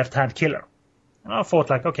as the left-hand killer. And I thought,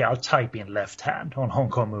 like, okay, I'll type in left hand on Hong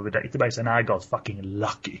Kong movie database, and I got fucking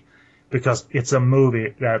lucky because it's a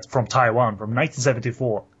movie that's from Taiwan from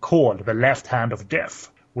 1974 called The Left Hand of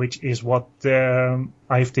Death, which is what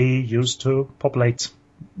IFD used to populate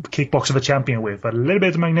Kickboxer the Champion with a little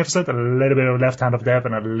bit of Magnificent, a little bit of Left Hand of Death,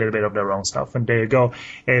 and a little bit of their own stuff. And there you go.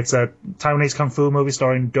 It's a Taiwanese kung fu movie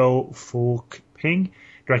starring Do Fook Ping,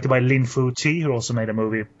 directed by Lin Fu Ti, who also made a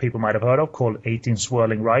movie people might have heard of called 18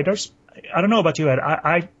 Swirling Riders. I don't know about you, Ed.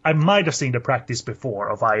 I might have seen the practice before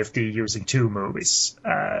of IFD using 2 movies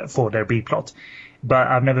for their B-plot, but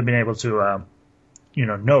I've never been able to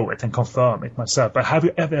know it and confirm it myself. But have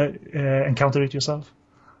you ever encountered it yourself?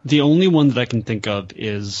 The only one that I can think of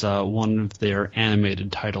is one of their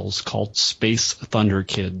animated titles called Space Thunder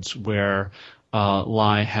Kids, where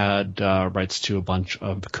Lai had rights to a bunch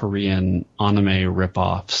of Korean anime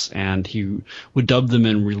ripoffs, and he would dub them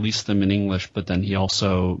and release them in English, but then he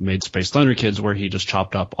also made Space Thunder Kids, where he just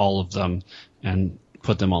chopped up all of them and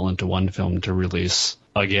put them all into one film to release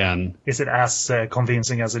again. Is it as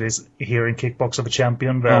convincing as it is here in Kickboxer the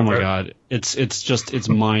Champion? Oh my god, it's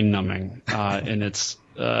mind numbing, and it's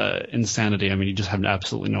insanity. I mean, you just have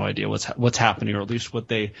absolutely no idea what's happening, or at least what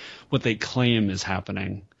they claim is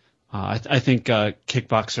happening. I think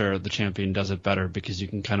Kickboxer the Champion does it better because you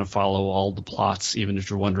can kind of follow all the plots, even if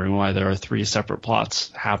you're wondering why there are 3 separate plots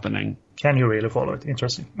happening. Can you really follow it?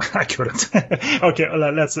 Interesting. I couldn't. Okay,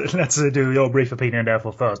 let's do your brief opinion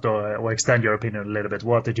therefore first, or extend your opinion a little bit.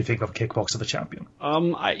 What did you think of Kickboxer the Champion?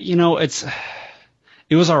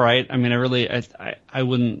 It was all right. I mean, I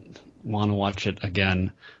wouldn't want to watch it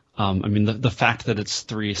again. I mean, the fact that it's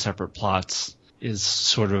 3 separate plots is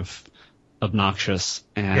sort of obnoxious,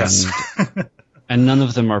 and yes. and none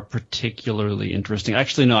of them are particularly interesting.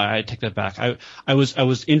 Actually, no, I take that back. I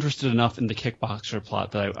was interested enough in the Kickboxer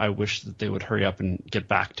plot that I wish that they would hurry up and get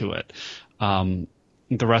back to it.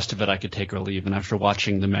 The rest of it I could take or leave, and after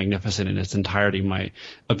watching The Magnificent in its entirety, my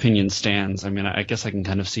opinion stands. I mean, I guess I can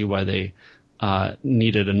kind of see why they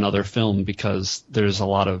needed another film, because there's a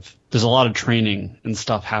lot of training and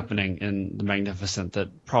stuff happening in The Magnificent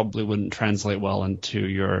that probably wouldn't translate well into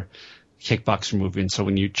your Kickboxer movie. And so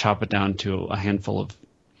when you chop it down to a handful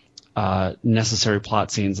of necessary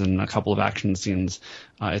plot scenes and a couple of action scenes,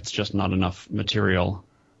 it's just not enough material.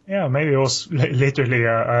 Yeah, maybe it was literally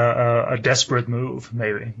a desperate move,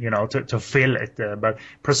 maybe, to fill it. But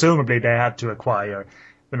presumably they had to acquire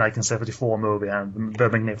the 1974 movie, and The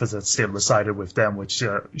Magnificent still resided with them, which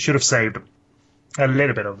should have saved a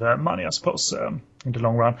little bit of money, I suppose, in the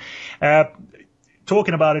long run.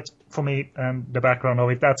 Talking about it, for me, and the background of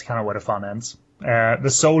it, that's kind of where the fun ends. The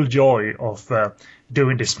sole joy of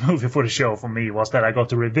doing this movie for the show for me was that I got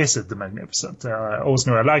to revisit The Magnificent. I always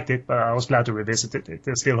knew I liked it, but I was glad to revisit it.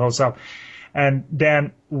 It still holds up. And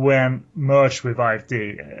then when merged with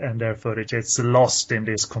IFD and their footage, it's lost in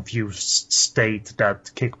this confused state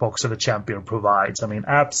that Kickboxer the Champion provides. I mean,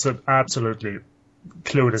 absolutely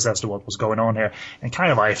clueless as to what was going on here, and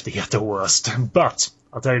kind of IFD at the worst. But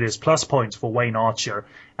I'll tell you this, plus points for Wayne Archer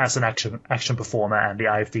as an action performer and the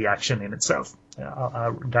IFD action in itself.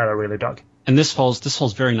 That I really dug. And this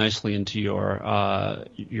falls very nicely into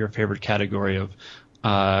your favorite category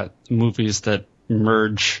of movies that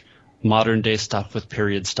merge modern day stuff with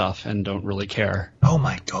period stuff and don't really care. Oh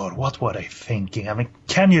my god, what were they thinking? I mean,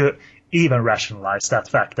 can you even rationalize that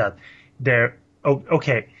fact that they're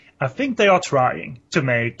okay? I think they are trying to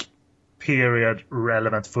make period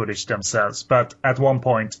relevant footage themselves, but at one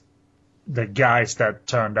point the guys that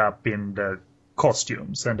turned up in the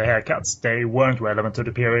costumes and the haircuts, they weren't relevant to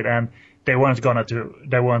the period, and they weren't gonna do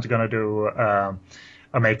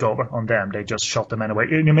a makeover on them. They just shot them anyway.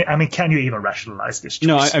 I mean, can you even rationalize this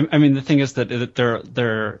choice? No, I mean, the thing is that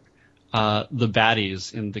they're the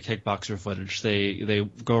baddies in the Kickboxer footage. They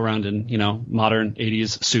go around in modern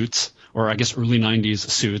 80s suits, or I guess early 90s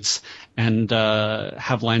suits, and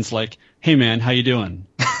have lines like, "Hey man, how you doing?"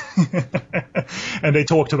 And they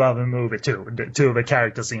talked about the movie too. Two of the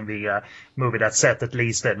characters in the movie that's set at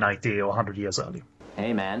least 90 or 100 years earlier.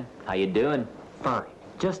 Hey man, how you doing? Fine,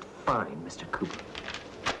 just fine, Mr. Cooper.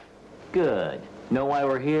 Good. Know why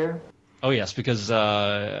we're here? Oh yes, because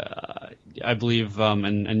I believe,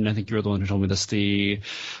 and I think you were the one who told me this, the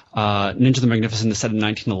Ninja the Magnificent is set in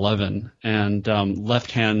 1911, and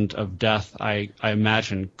Left Hand of Death, I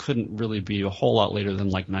imagine, couldn't really be a whole lot later than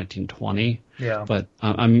like 1920. Yeah. But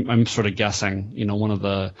I'm sort of guessing. One of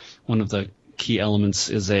the key elements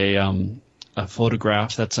is a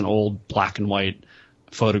photograph that's an old black and white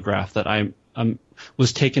photograph that I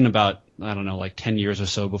was taken about, I don't know, like 10 years or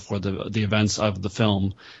so before the events of the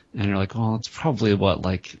film, and you're like, well, it's probably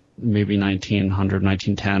like maybe 1900,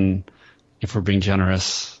 1910, if we're being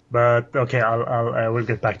generous. But okay, I will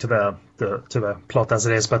get back to the plot as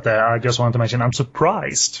it is. But I just wanted to mention, I'm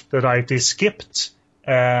surprised that I skipped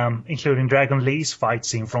including Dragon Lee's fight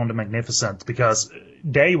scene from The Magnificent, because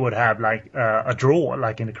they would have like a draw,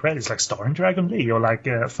 like in the credits, like starring Dragon Lee, or like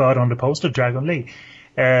third on the poster, Dragon Lee.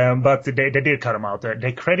 But they did cut him out.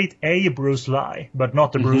 They credit a Bruce Lee, but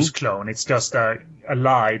not the Bruce clone. It's just a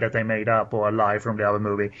lie that they made up, or a lie from the other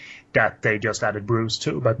movie that they just added Bruce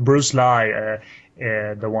to. But Bruce Lee,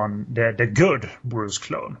 the good Bruce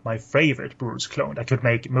clone, my favorite Bruce clone, that could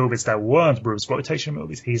make movies that weren't Bruce exploitation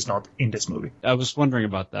movies. He's not in this movie. I was wondering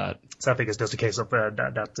about that. So I think it's just a case of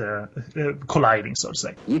colliding, so to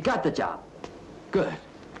say. You got the job. Good.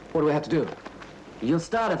 What do we have to do? You'll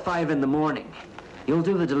start at 5 in the morning. You'll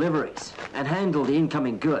do the deliveries and handle the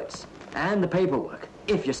incoming goods and the paperwork,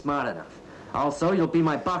 if you're smart enough. Also, you'll be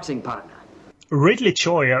my boxing partner. Ridley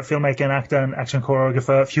Choi, a filmmaker and actor and action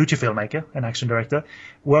choreographer, future filmmaker and action director,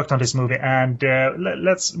 worked on this movie. And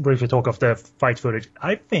let's briefly talk of the fight footage.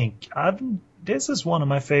 I think this is one of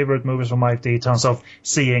my favorite movies from IFD in terms of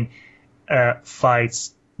seeing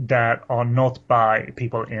fights that are not by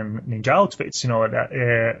people in ninja outfits. You know,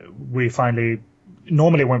 that we finally...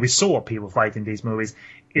 Normally when we saw people fight in these movies,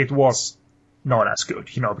 it was not as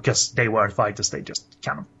good, you know, because they weren't fighters. They just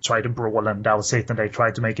kind of tried to brawl and that was it, and they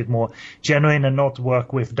tried to make it more genuine and not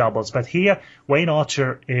work with doubles. But here, Wayne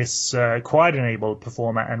Archer is quite an able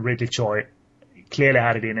performer, and Ridley Choi clearly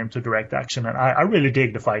had it in him to direct action. And I really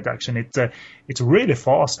dig the fight action. It's really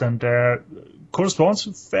fast and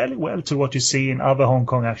corresponds fairly well to what you see in other Hong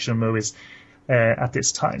Kong action movies at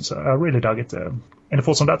this time. So I really dug it. Any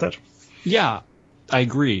thoughts on that, Ed? Yeah, I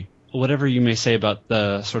agree. Whatever you may say about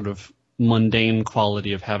the sort of mundane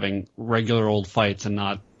quality of having regular old fights and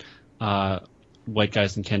not white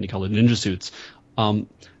guys in candy-colored ninja suits,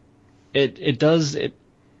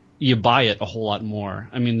 you buy it a whole lot more.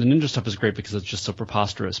 I mean, the ninja stuff is great because it's just so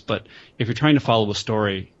preposterous, but if you're trying to follow a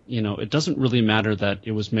story, you know, it doesn't really matter that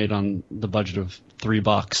it was made on the budget of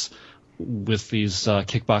 $3 with these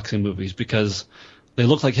kickboxing movies, because they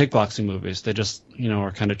look like kickboxing movies. They just, you know,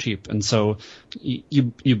 are kind of cheap. And so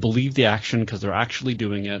you believe the action because they're actually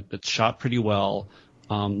doing it. It's shot pretty well.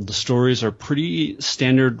 The stories are pretty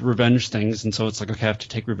standard revenge things. And so it's like, okay, I have to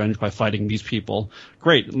take revenge by fighting these people.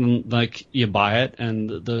 Great. And, like, you buy it, and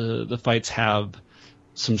the fights have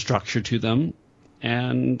some structure to them.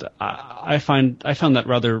 And I found that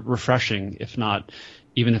rather refreshing,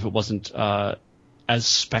 even if it wasn't as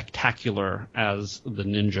spectacular as the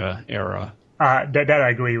ninja era. That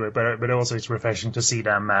I agree with, but also it's refreshing to see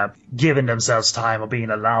them giving themselves time, or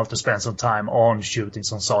being allowed to spend some time on shooting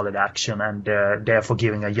some solid action, and therefore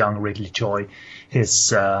giving a young Ridley Choi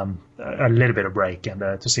his a little bit of break,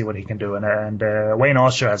 and to see what he can do. And Wayne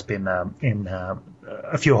Archer has been in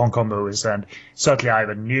a few Hong Kong movies, and certainly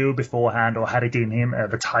either knew beforehand or had it in him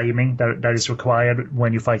the timing that is required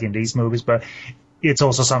when you fight in these movies. But it's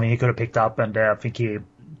also something he could have picked up, and I think he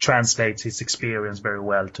translates his experience very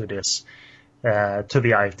well to this. To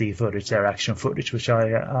the IFD footage, their action footage, which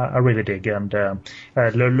I really dig, and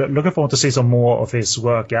looking forward to see some more of his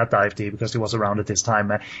work at IFD, because he was around at this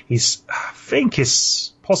time. I think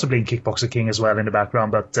he's possibly in Kickboxer King as well in the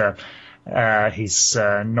background, but he's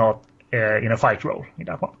not in a fight role in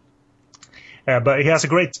that one. But he has a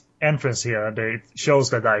great entrance here, and it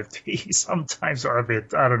shows that IFD sometimes are a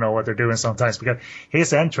bit, I don't know what they're doing sometimes, because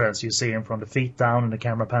his entrance, you see him from the feet down and the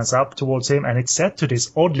camera pans up towards him, and it's set to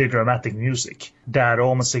this oddly dramatic music that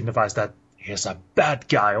almost signifies that he's a bad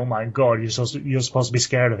guy. Oh my god, you're supposed to be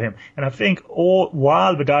scared of him. And I think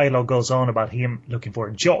while the dialogue goes on about him looking for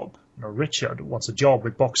a job, you know, Richard wants a job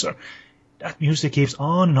with Boxer, that music keeps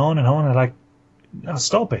on and on and on, and like,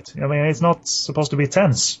 stop it. I mean, it's not supposed to be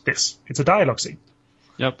tense, it's a dialogue scene.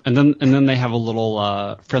 Yep, and then they have a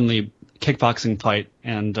little friendly kickboxing fight,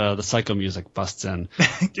 and the psycho music busts in,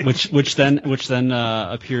 which then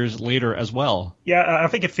appears later as well. Yeah, I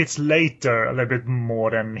think it fits later a little bit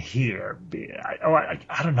more than here.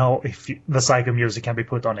 I don't know if the psycho music can be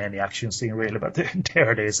put on any action scene really, but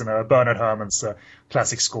there it is, Bernard Herrmann's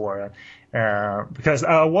classic score. Because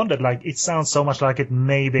I wondered, like, it sounds so much like it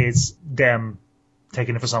maybe it's them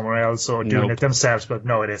taking it for somewhere else or doing it themselves, but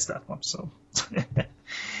no, it is that one. So.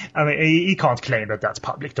 I mean, he can't claim that that's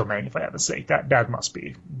public domain, if I ever say that must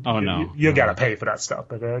be. Oh no, you gotta pay for that stuff.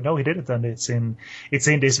 But no, he didn't, and it's in this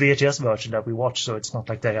VHS version that we watched, so it's not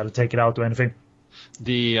like they had to take it out or anything.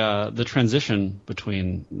 The transition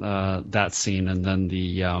between that scene and then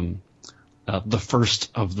the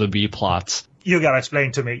first of the B plots. You gotta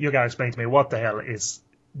explain to me what the hell is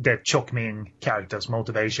the Chok Min character's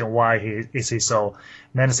motivation. Why is he so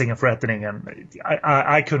menacing and threatening? And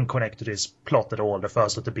I couldn't connect to this plot at all, the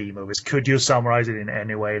first of the B movies. Could you summarize it in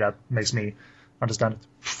any way that makes me understand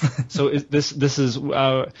it. So this is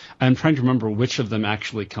I'm trying to remember which of them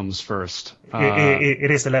actually comes first.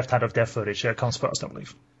 It is the left hand of death footage that comes first, I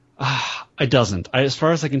believe. It doesn't. As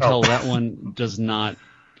far as I can tell, that one does not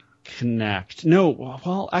connect. No,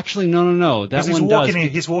 well, actually, no. That one does.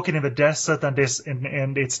 He's walking in the desert, and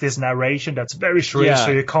it's this narration that's very shrill,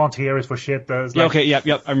 so you can't hear it for shit. I'm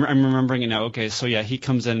remembering it now. Okay, so yeah, he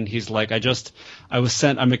comes in and he's like,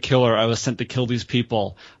 I'm a killer. I was sent to kill these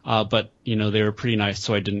people, but they were pretty nice,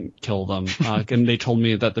 so I didn't kill them. And they told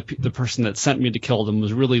me that the person that sent me to kill them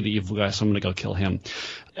was really the evil guy, so I'm going to go kill him.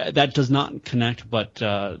 That does not connect, but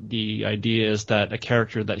the idea is that a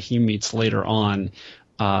character that he meets later on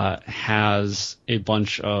has a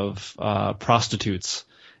bunch of prostitutes,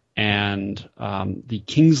 and the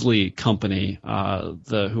Kingsley Company,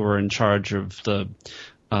 who are in charge of the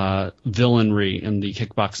villainry in the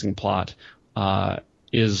kickboxing plot,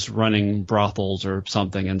 is running brothels or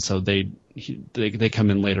something, and so they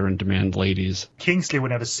come in later and demand ladies. Kingsley we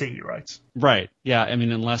never see, right? Right. Yeah. I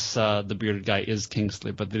mean, unless the bearded guy is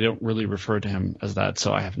Kingsley, but they don't really refer to him as that,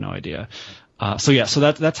 so I have no idea. So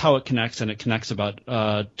that's how it connects, and it connects about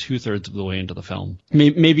 2/3 of the way into the film.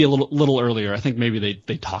 Maybe a little earlier. I think maybe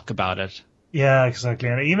they talk about it. Yeah, exactly.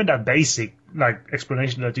 And even that basic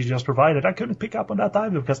explanation that you just provided, I couldn't pick up on that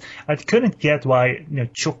either, because I couldn't get why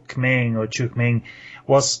Chuk Ming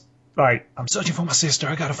was like, I'm searching for my sister,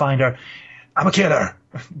 I gotta find her. I'm a killer,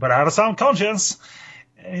 but I have a sound conscience.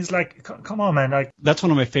 And he's like, come on, man. That's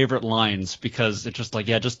one of my favorite lines, because it's just like,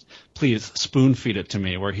 just please spoon feed it to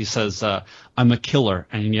me, where he says, I'm a killer,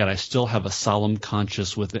 and yet I still have a solemn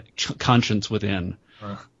conscience within.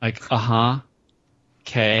 Like,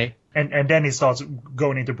 okay. And then he starts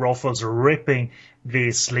going into brothels, ripping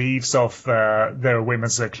the sleeves of the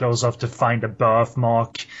women's clothes off to find a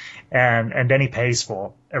birthmark. And then he pays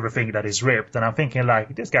for everything that is ripped. And I'm thinking,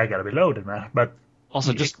 this guy gotta be loaded, man. But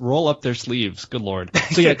also, just roll up their sleeves. Good Lord.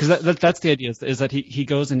 So yeah, because that's the idea, is that he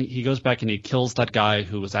goes back and he kills that guy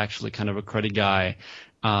who was actually kind of a cruddy guy.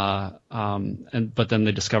 But then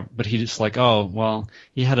they discover, but he just like, oh, well,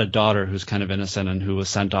 he had a daughter who's kind of innocent and who was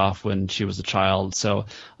sent off when she was a child. So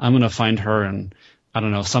I'm going to find her and, I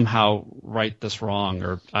don't know, somehow right this wrong,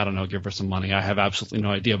 or I don't know, give her some money. I have absolutely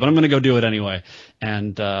no idea, but I'm going to go do it anyway.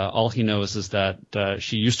 And all he knows is that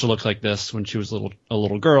she used to look like this when she was a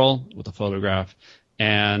little girl with a photograph,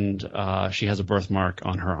 and she has a birthmark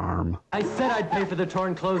on her arm. I said I'd pay for the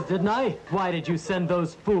torn clothes, didn't I? Why did you send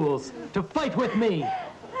those fools to fight with me?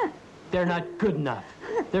 They're not good enough.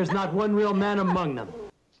 There's not one real man among them.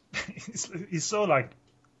 He's so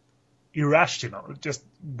irrational, just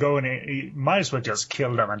going in. He might as well just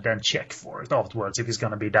kill them and then check for it afterwards if he's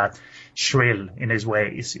going to be that shrill in his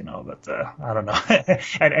ways, but I don't know.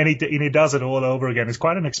 and he does it all over again. It's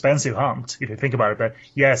quite an expensive hunt if you think about it. But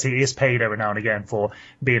yes, he is paid every now and again for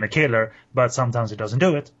being a killer, but sometimes he doesn't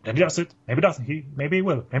do it. Then he does it. Maybe doesn't. Maybe he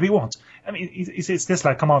will. Maybe he won't. I mean, it's this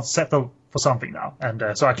come on, settle for something now, and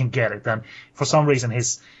so I can get it. And for some reason,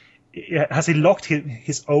 has he locked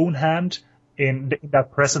his own hand in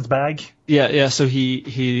that present bag? Yeah. So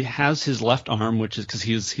he has his left arm, which is because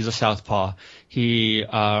he's a southpaw. He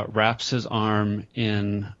wraps his arm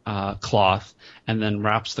in cloth, and then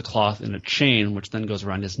wraps the cloth in a chain, which then goes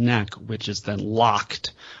around his neck, which is then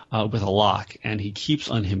locked with a lock. And he keeps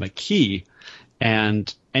on him a key,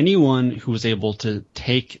 and anyone who is able to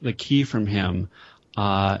take the key from him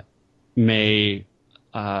may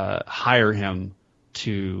hire him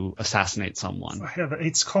to assassinate someone.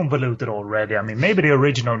 It's convoluted already. I mean, maybe the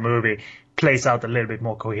original movie plays out a little bit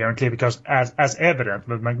more coherently, because as evident,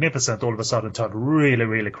 the Magnificent all of a sudden turned really,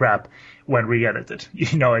 really crap when re-edited.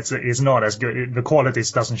 It's not as good. The quality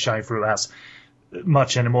doesn't shine through as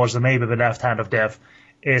much anymore, so maybe the Left Hand of Death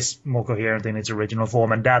is more coherent in its original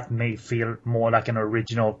form, and that may feel more like an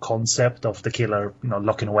original concept of the killer,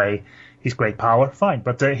 locking away his great power. Fine,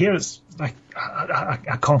 but here's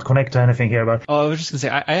I can't connect to anything here. But I was just gonna say,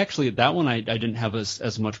 I actually, that one I didn't have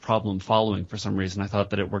as much problem following for some reason. I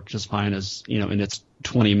thought that it worked just fine as in its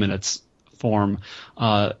 20 minutes form.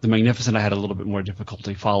 The Magnificent I had a little bit more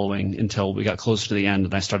difficulty following until we got closer to the end,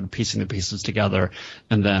 and I started piecing the pieces together,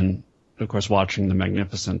 and then, of course, watching The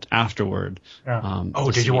Magnificent afterward. Yeah.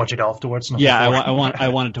 Did you watch it afterwards? Yeah, I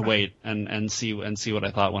wanted to wait and see what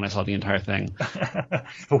I thought when I saw the entire thing.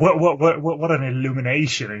 what an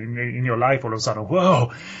illumination in your life all of a sudden.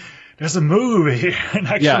 Whoa, there's a movie.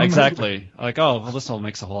 Yeah, exactly. Like, this all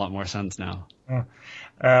makes a whole lot more sense now.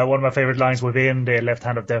 One of my favorite lines within the Left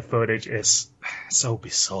Hand of Death footage is so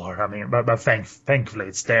bizarre. I mean, but thankfully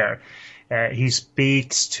it's there. He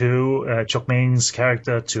speaks to Chok Ming's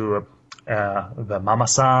character, to the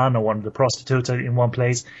mama-san, or one of the prostitutes in one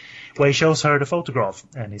place, where he shows her the photograph,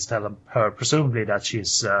 and he's telling her presumably that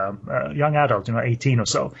she's a young adult, 18 or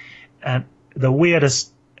so. And the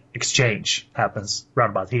weirdest exchange happens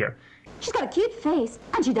round about here. She's got a cute face,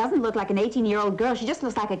 and she doesn't look like an 18-year-old girl. She just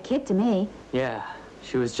looks like a kid to me. Yeah,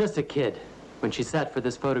 she was just a kid when she sat for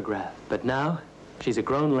this photograph. But now, she's a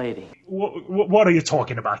grown lady. What are you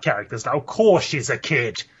talking about, characters? Now, of course she's a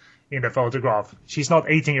kid in the photograph. She's not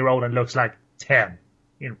 18-year-old and looks like 10.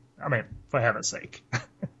 I mean, for heaven's sake.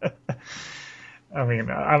 I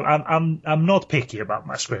mean, I'm not picky about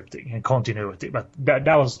my scripting and continuity, but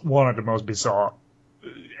that was one of the most bizarre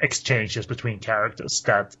exchanges between characters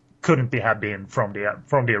that couldn't have been from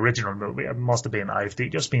the original movie. It must have been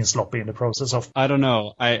IFD just being sloppy in the process of. I don't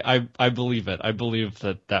know. I believe it. I believe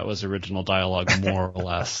that was original dialogue, more or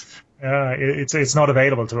less. It's not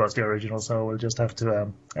available to us, the original, so we'll just have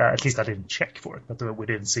to. At least I didn't check for it, but we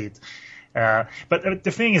didn't see it. But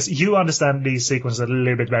the thing is, you understand these sequences a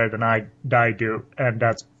little bit better than I do, and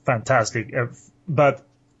that's fantastic. But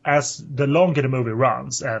as the longer the movie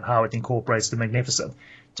runs and how it incorporates the Magnificent,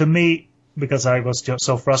 to me, because I was just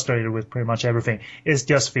so frustrated with pretty much everything, it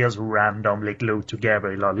just feels randomly glued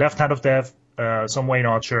together. Left Hand of Death, some Wayne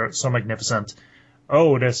Archer, some Magnificent.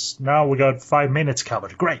 Oh, now we got 5 minutes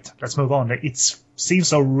covered. Great, let's move on. It seems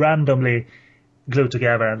so randomly glued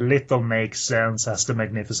together, and little makes sense as the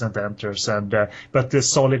Magnificent enters. But the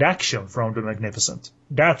solid action from the Magnificent,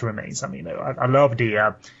 that remains. I mean, I love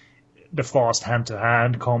the fast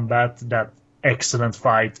hand-to-hand combat, that excellent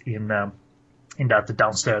fight in that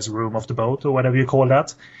downstairs room of the boat, or whatever you call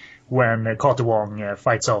that, when Carter Wong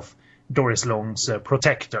fights off Doris Long's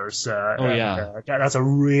protectors. That's a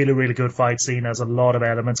really, really good fight scene. Has a lot of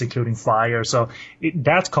elements, including fire. So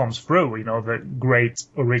that comes through, the great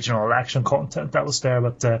original action content that was there.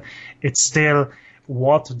 But it's still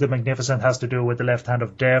what the Magnificent has to do with the Left Hand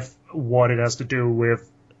of Death, what it has to do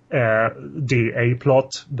with the A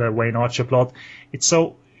plot, the Wayne Archer plot. It's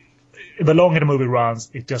so. The longer the movie runs,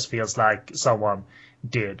 it just feels like someone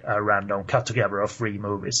did a random cut together of 3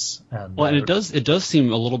 movies. And it does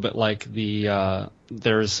seem a little bit like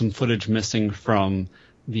there's some footage missing from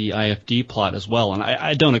the IFD plot as well, and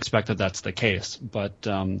I don't expect that that's the case, but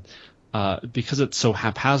because it's so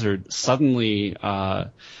haphazard, suddenly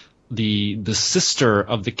the sister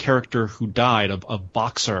of the character who died, of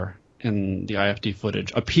Boxer in the IFD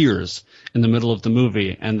footage, appears in the middle of the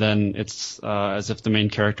movie, and then it's as if the main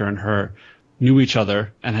character and her knew each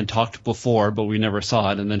other and had talked before, but we never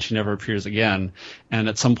saw it, and then she never appears again. And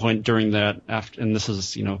at some point during that, and this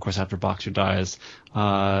is, of course, after Boxer dies,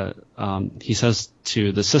 he says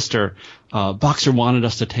to the sister, Boxer wanted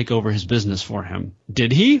us to take over his business for him.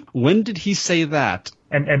 Did he? When did he say that?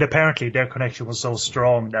 And apparently their connection was so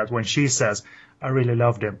strong that when she says, I really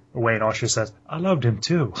loved him, Wayne Archer says, I loved him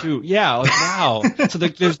too. Yeah, wow. So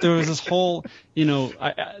there was this whole,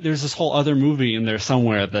 there's this whole other movie in there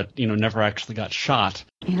somewhere that, never actually got shot.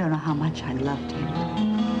 You don't know how much I loved him.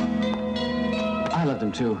 I loved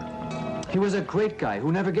him too. He was a great guy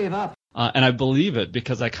who never gave up. And I believe it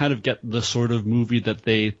because I kind of get the sort of movie that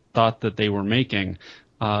they thought that they were making.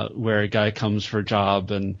 Where a guy comes for a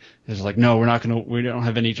job and is like, no, we don't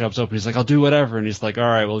have any jobs open. He's like, I'll do whatever. And he's like, all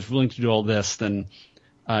right, well, if you're willing to do all this, then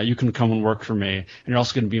you can come and work for me. And you're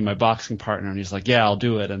also going to be my boxing partner. And he's like, yeah, I'll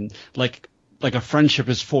do it. And like a friendship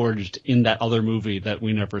is forged in that other movie that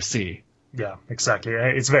we never see. Yeah, exactly.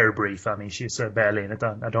 It's very brief. I mean, she's barely in it.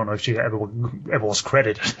 I don't know if she ever was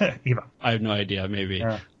credited even. I have no idea. Maybe.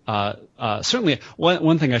 Yeah. Certainly,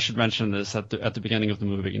 one thing I should mention is at the beginning of the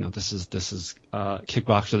movie, this is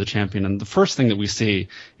Kickboxer the Champion, and the first thing that we see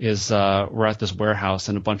is we're at this warehouse,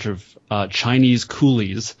 and a bunch of Chinese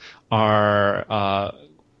coolies are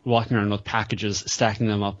walking around with packages, stacking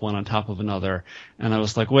them up one on top of another, and I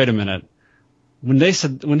was like, wait a minute. When he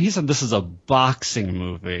said this is a boxing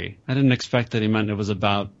movie, I didn't expect that he meant it was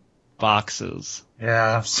about boxes.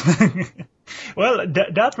 Yeah. Well,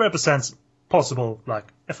 that represents possible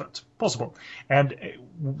effort, possible, and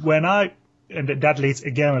that leads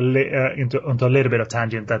again into a little bit of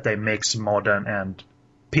tangent that they mix modern and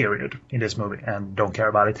period in this movie and don't care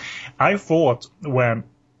about it. I thought when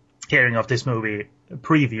hearing of this movie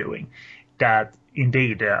previewing that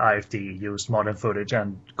indeed IFD used modern footage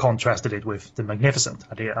and contrasted it with The Magnificent.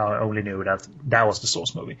 I only knew that was the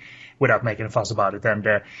source movie without making a fuss about it,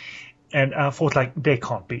 and I thought they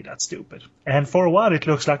can't be that stupid. And for a while it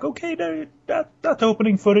looks like, okay, that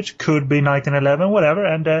opening footage could be 1911, whatever.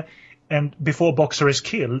 And before Boxer is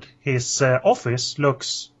killed, his office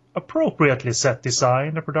looks appropriately set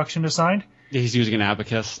designed, the production designed. He's using an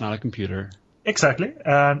abacus, not a computer. Exactly.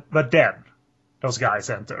 But then those guys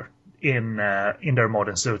enter in their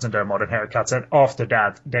modern suits and their modern haircuts, and after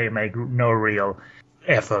that they make no real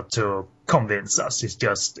effort to convince us. It's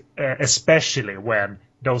just especially when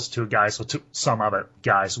those two guys, or some other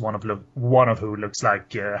guys, one of who looks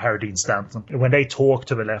like Harry Dean Stanton, when they talk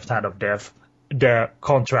to the Left Hand of Death, the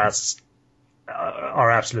contrasts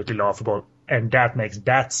are absolutely laughable, and that makes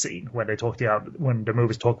that scene when the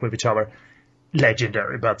movies talk with each other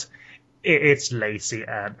legendary. But it's lazy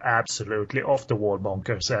and absolutely off the wall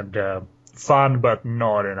bonkers and fun, but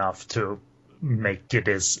not enough to make it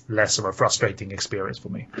is less of a frustrating experience for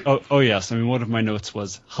me. Oh yes, I mean, one of my notes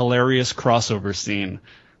was hilarious crossover scene,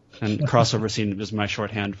 and crossover scene is my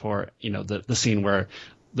shorthand for the scene where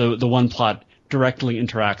the one plot directly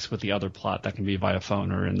interacts with the other plot. That can be via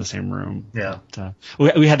phone or in the same room. Yeah.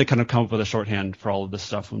 But, we had to kind of come up with a shorthand for all of this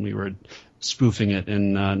stuff when we were spoofing it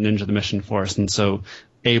in Ninja the Mission Force, and so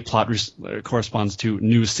A plot corresponds to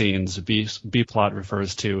new scenes. B plot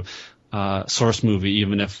refers to source movie,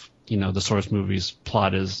 even if the source movie's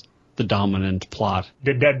plot is the dominant plot.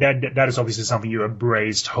 That is obviously something you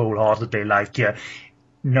embraced wholeheartedly. Like,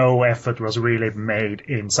 no effort was really made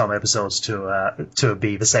in some episodes to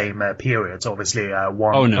be the same periods. Obviously,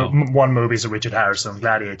 one movie is a Richard Harrison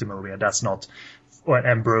Gladiator movie, and that's not.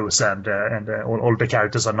 And Bruce and all the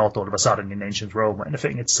characters are not all of a sudden in ancient Rome or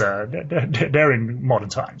anything. It's they're in modern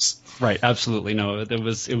times. Right, absolutely. No, it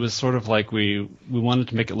was sort of like we wanted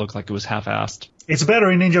to make it look like it was half-assed. It's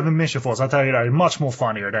better in Ninja the Mission Force, I'll tell you that. It's much more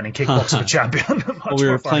funnier than in Kickboxer the Champion. Well, we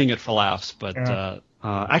were playing it for laughs, but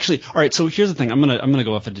actually, all right. So here's the thing. I'm gonna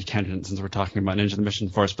go off a tangent since we're talking about Ninja the Mission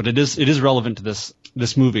Force, but it is relevant to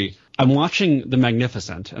this movie. I'm watching The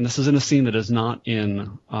Magnificent, and this is in a scene that is not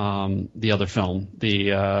in the other film, the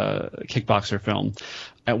Kickboxer film.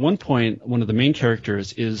 At one point, one of the main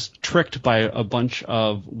characters is tricked by a bunch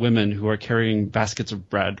of women who are carrying baskets of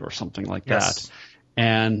bread or something like that.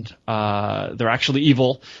 And they're actually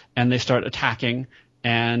evil, and they start attacking,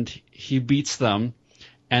 and he beats them,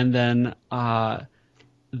 and then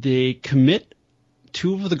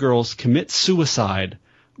two of the girls commit suicide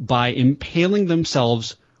by impaling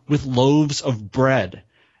themselves with loaves of bread.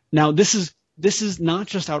 Now, this is not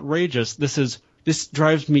just outrageous. This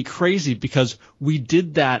drives me crazy because we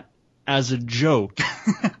did that as a joke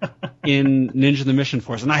in Ninja the Mission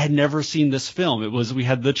Force, and I had never seen this film. We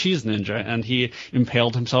had the cheese ninja, and he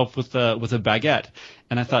impaled himself with a baguette,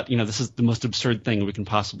 and I thought, this is the most absurd thing we can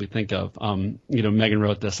possibly think of. Megan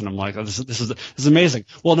wrote this, and I'm like, oh, this is amazing.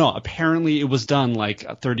 Well, no, apparently it was done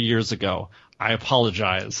like 30 years ago. I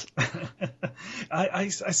apologize. I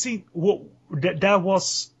see. That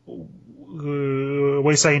was.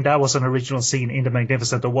 We're saying that was an original scene in The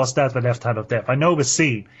Magnificent, or was that the Left Hand of Death? I know the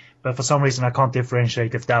scene, but for some reason I can't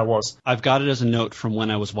differentiate if that was. I've got it as a note from when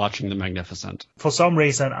I was watching The Magnificent. For some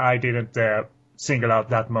reason I didn't single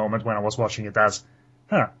out that moment when I was watching it as,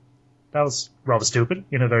 that was rather stupid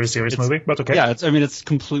in a very serious movie, but okay. Yeah, it's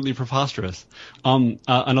completely preposterous.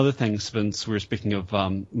 Another thing, since we were speaking of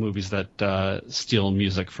movies that steal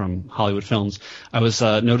music from Hollywood films, I was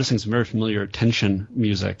noticing some very familiar tension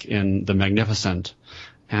music in The Magnificent.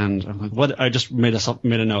 And I'm like, what? I just made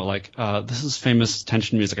a note, like, this is famous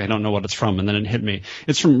tension music. I don't know what it's from. And then it hit me.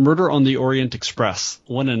 It's from Murder on the Orient Express.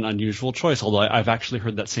 What an unusual choice. Although I've actually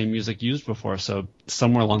heard that same music used before. So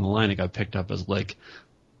somewhere along the line, it got picked up as like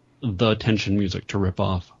the tension music to rip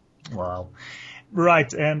off. Wow.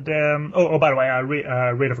 Right, and by the way, I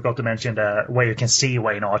really forgot to mention where you can see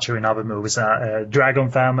Wayne Archer in other movies.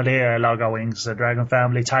 Dragon Family, Laga Wings, Dragon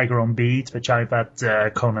Family, Tiger on Beat, the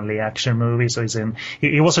Chaipat Conan Lee action movie. So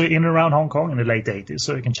he was in and around Hong Kong in the late 80s.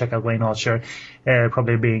 So you can check out Wayne Archer,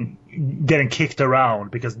 probably getting kicked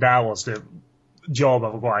around, because that was the job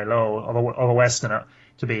of a Guaylo, of a Westerner,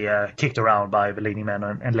 to be kicked around by the leading men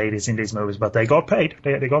and ladies in these movies. But they got paid.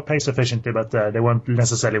 They got paid sufficiently, but they weren't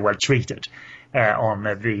necessarily well treated on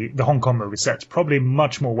the Hong Kong movie set. Probably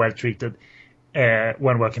much more well treated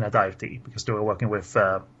when working at IFT, because they were working with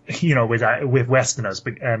with Westerners.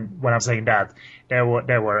 And when I'm saying that, there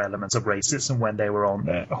were elements of racism when they were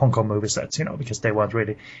on Hong Kong movie sets, because they weren't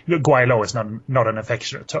really. Guaylo is not an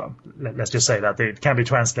affectionate term. Let's just say that it can be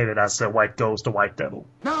translated as a white ghost or white devil.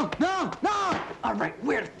 No! All right,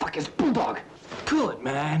 where the fuck is Bulldog? Cool it,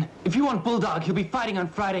 man. If you want Bulldog, he'll be fighting on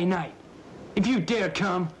Friday night. If you dare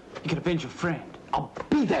come, you can avenge your friend. I'll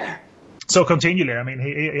be there. So continually, I mean,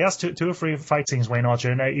 he has two or three fight scenes, Wayne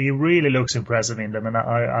Archer, and he really looks impressive in them. And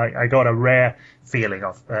I got a rare feeling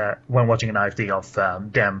of when watching an IFD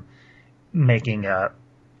of them making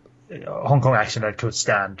Hong Kong action that could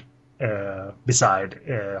stand beside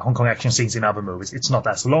Hong Kong action scenes in other movies. It's not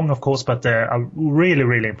as long, of course, but I'm really,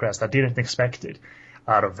 really impressed. I didn't expect it.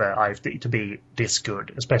 out of IFD to be this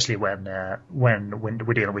good, especially when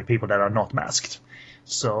we're dealing with people that are not masked.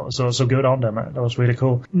 So good on them. That was really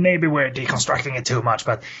cool. Maybe we're deconstructing it too much,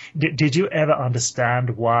 but did you ever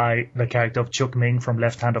understand why the character of Chuk Ming from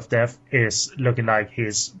Left Hand of Death is looking like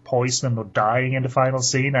he's poisoned or dying in the final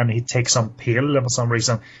scene, and he takes some pill, and for some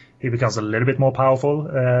reason he becomes a little bit more powerful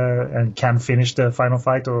and can finish the final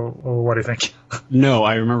fight, or what do you think? No,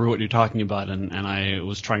 I remember what you're talking about, and I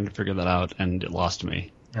was trying to figure that out, and it lost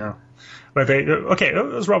me. Yeah. But it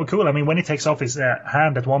was rather cool. I mean, when he takes off his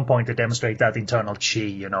hand at one point, they demonstrate that internal chi,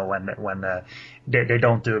 you know, when they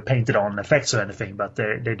don't do painted on effects or anything, but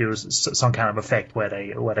they do some kind of effect where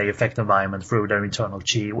they affect the environment through their internal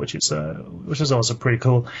chi, which is also a pretty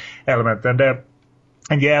cool element.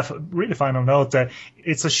 And yeah, really final note,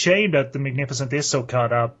 it's a shame that the Magnificent is so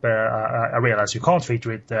cut up. I realize you can't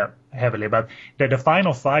feature it heavily, but the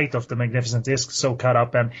final fight of the Magnificent is so cut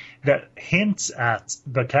up, and that hints at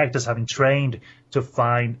the characters having trained to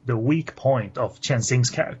find the weak point of Chen Xing's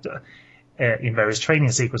character in various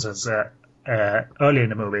training sequences early in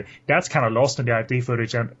the movie. That's kind of lost in the IFD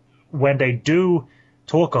footage, and when they do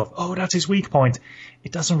talk of, oh, that's his weak point,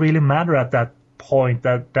 it doesn't really matter at that point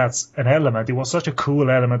that's an element. It was such a cool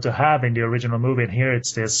element to have in the original movie, and here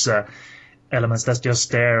it's this elements that's just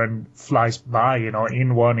there and flies by, you know,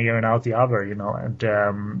 in one ear and out the other, you know.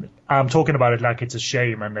 And I'm talking about it like it's a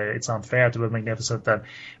shame and it's unfair to the Magnificent,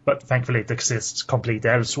 but thankfully it exists complete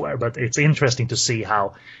elsewhere. But it's interesting to see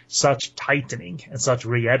how such tightening and such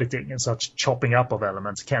re-editing and such chopping up of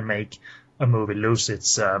elements can make a movie lose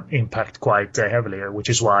its impact quite heavily, which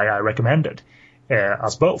is why I recommended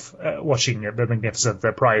us both watching The Magnificent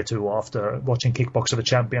prior to or after watching Kickboxer the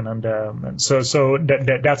Champion, and so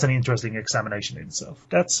that's an interesting examination in itself.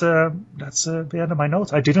 That's the end of my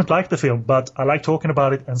notes. I didn't like the film, but I like talking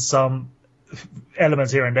about it, and some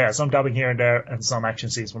elements here and there, some dubbing here and there, and some action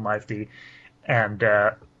scenes from IFD, and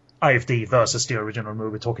IFD versus the original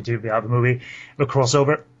movie, talking to the other movie, the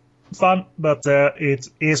crossover. Fun, but it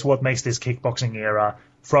is what makes this kickboxing era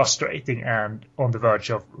frustrating and on the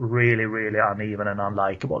verge of really, really uneven and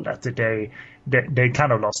unlikable, that they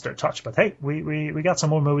kind of lost their touch. But hey, we got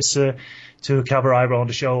some more movies to cover either on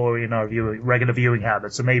the show or in our regular viewing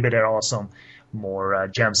habits, so maybe there are some more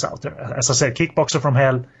gems out there. As I said, Kickboxer from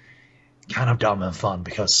Hell, kind of dumb and fun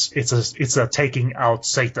because it's a taking out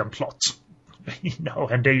Satan plot. You know,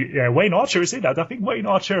 and Wayne Archer is in that. I think Wayne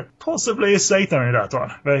Archer possibly is Satan in that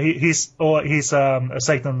one. But he's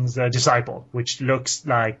Satan's disciple, which looks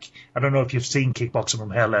like, I don't know if you've seen Kickboxer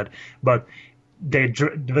from Hell, Ed, but the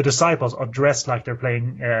disciples are dressed like they're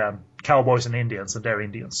playing cowboys and Indians, and they're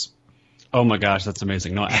Indians. Oh my gosh, that's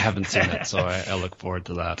amazing. No, I haven't seen it, so I look forward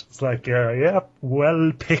to that. It's like,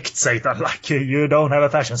 well picked, Satan. Like, you don't have a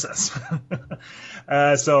fashion sense.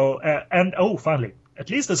 Finally, at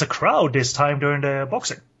least there's a crowd this time during the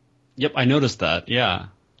boxing. Yep, I noticed that, yeah.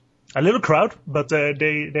 A little crowd, but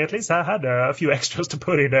they at least had a few extras to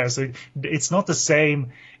put in there, so it's not the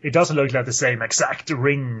same. It doesn't look like the same exact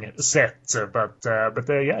ring set, but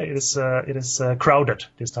it is crowded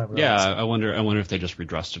this time around. Yeah, I wonder if they just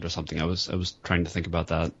redressed it or something. I was trying to think about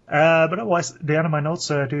that. But otherwise, the end of my notes.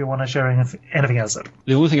 Do you want to share anything else?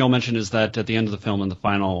 The only thing I'll mention is that at the end of the film, in the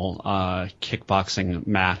final kickboxing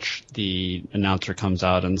match, the announcer comes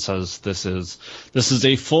out and says, "This is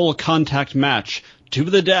a full contact match to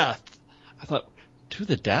the death." I thought, to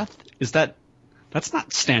the death? That's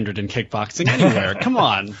not standard in kickboxing anywhere. Come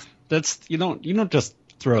on. You don't just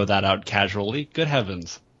throw that out casually. Good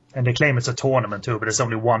heavens. And they claim it's a tournament too, but there's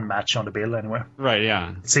only one match on the bill anyway. Right,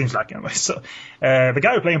 yeah. It seems like anyway. So the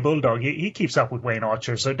guy who's playing Bulldog, he keeps up with Wayne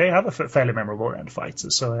Archer, so they have a fairly memorable end fight.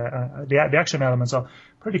 So the action elements are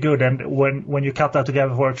pretty good, and when you cut that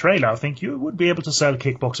together for a trailer, I think you would be able to sell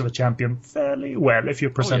Kickboxer the Champion fairly well if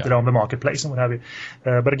you present it on the marketplace and what have you.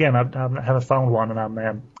 But again, I haven't found one, and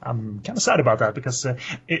I'm kind of sad about that, because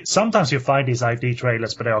sometimes you find these IFD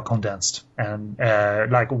trailers, but they are condensed, and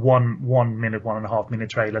like 1 minute, 1.5 minute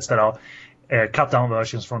trailers that are cut down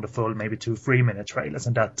versions from the full, maybe 2-3 minute trailers,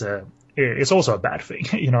 and that is also a bad thing,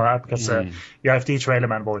 because the IFD trailer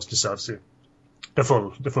man voice deserves the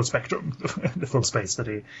full spectrum, the full space that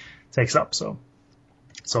he takes up. So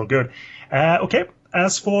good. Okay,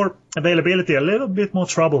 as for availability, a little bit more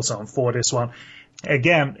troublesome for this one.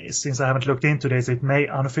 Again, since I haven't looked into this, it may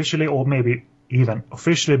unofficially or maybe even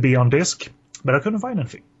officially be on disc, but I couldn't find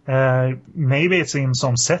anything. Maybe it's in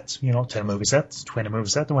some set, 10 movie set, 20 movie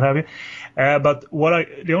set, and what have you. But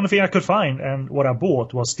the only thing I could find and what I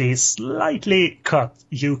bought was the slightly cut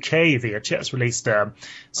UK VHS released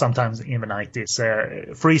sometimes in the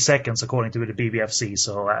 90s. 3 seconds according to the BBFC,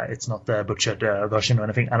 so it's not the butchered version or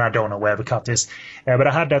anything, and I don't know where the cut is. But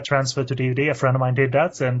I had that transferred to DVD. A friend of mine did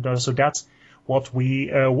that, and so that's what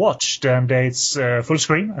we watched, and it's full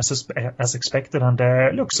screen as expected,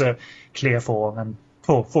 and looks clear for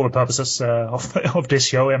the purposes of this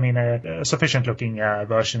show. I mean, a sufficient looking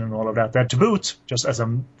version and all of that. To boot, just as a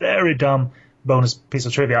very dumb bonus piece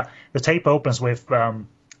of trivia, the tape opens with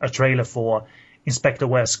a trailer for Inspector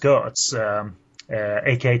Wear Skirts,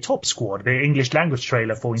 aka Top Squad, the English language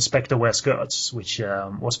trailer for Inspector Wear Skirts, which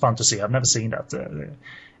was fun to see. I've never seen that.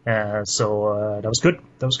 So that was good.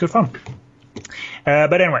 That was good fun.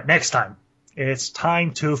 But anyway, next time. It's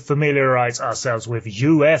time to familiarize ourselves with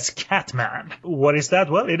U.S. Catman. What is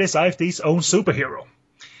that? Well, it is IFD's own superhero.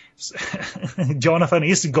 Jonathan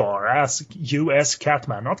Isgar as U.S.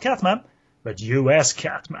 Catman. Not Catman, but U.S.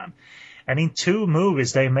 Catman. And in 2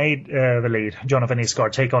 movies, they made the lead, Jonathan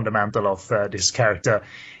Isgar, take on the mantle of this character,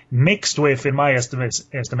 mixed with, in my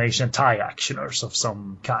estimation, Thai actioners of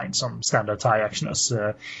some kind, some standard Thai actioners.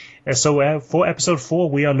 So for episode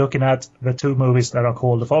 4, we are looking at the 2 movies that are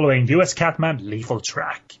called the following: U.S. Catman, Lethal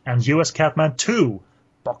Track, and U.S. Catman 2,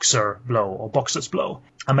 Boxer Blow, or Boxer's Blow.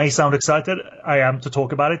 I may sound excited, I am, to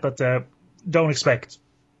talk about it, but don't expect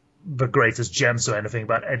the greatest gems or anything,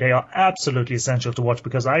 but they are absolutely essential to watch,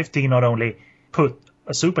 because IFT not only put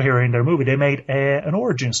a superhero in their movie, they made an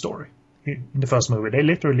origin story in the first movie. They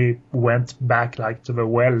literally went back to the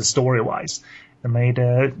well story-wise and made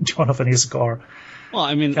Jonathan Isgar. Well,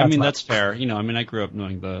 I mean that's fair. I grew up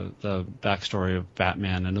knowing the backstory of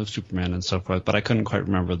Batman and of Superman and so forth, but I couldn't quite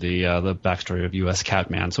remember the backstory of U.S.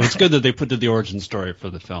 Catman. So it's good that they put the origin story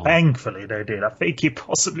for the film. Thankfully, they did. I think he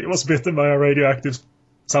possibly was bitten by a radioactive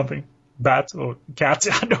something, bat or cat.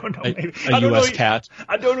 I don't know. Maybe. A U.S. cat.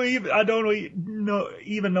 I don't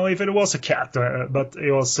even know if it was a cat, but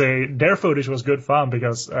it was. Their footage was good fun,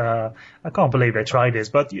 because I can't believe they tried this.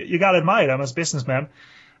 But you gotta admire them as businessmen.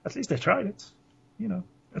 At least they tried it.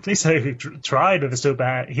 At least they tried the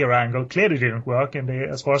superhero angle. Clearly didn't work, and they,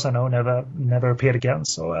 as far as I know, never appeared again.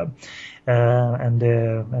 So, and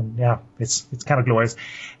yeah, it's kind of glorious.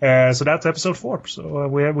 So that's episode 4. So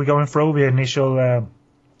we're going through the initial,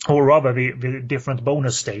 or rather the different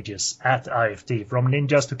bonus stages at IFT, from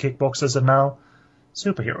ninjas to kickboxers and now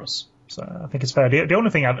superheroes. So I think it's fair. The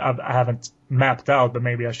only thing I haven't mapped out, but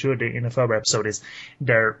maybe I should in a further episode, is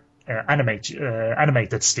their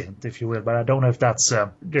animated stint, if you will, but I don't know if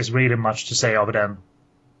there's really much to say other than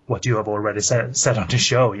what you have already said on the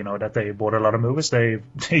show. That they bought a lot of movies, they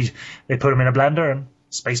put them in a blender and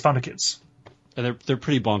space fun the kids. They're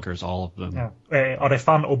pretty bonkers, all of them. Yeah. Are they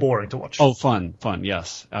fun or boring to watch? Oh, fun,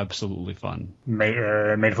 yes, absolutely fun.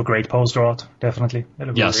 Made for great poster art, definitely. They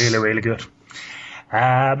look really, really good.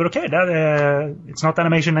 But okay, it's not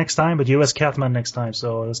animation next time, but US Catman next time,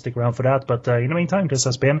 so stick around for that. But in the meantime, this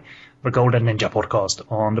has been the Golden Ninja Podcast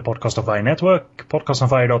on the Podcast on Fire network,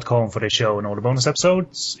 podcastonfire.com for the show and all the bonus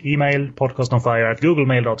episodes, email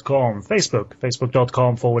podcastonfire@googlemail.com,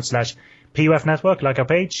 facebook.com/PUF network, like our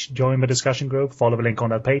page, join the discussion group, follow the link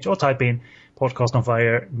on that page, or type in Podcast on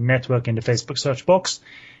Fire network in the Facebook search box.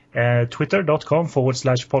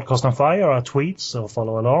 Twitter.com/podcastonfire, our tweets, so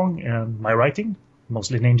follow along, and my writing,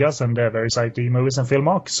 mostly ninjas and various IT movies and film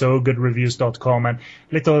arc, so goodreviews.com, and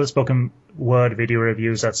little spoken word video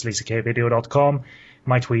reviews at sleazykvideo.com.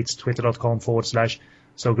 My tweets,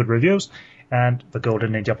 twitter.com/so-good-reviews, and the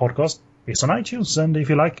Golden Ninja Podcast is on iTunes, and if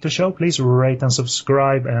you like the show, please rate and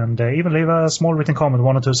subscribe, and even leave a small written comment.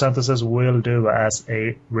 1 or 2 sentences will do as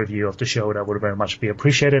a review of the show. That would very much be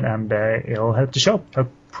appreciated, and it'll help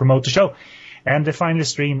promote the show. And they finally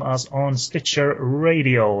stream us on Stitcher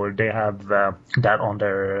Radio. They have that on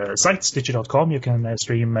their site, Stitcher.com. You can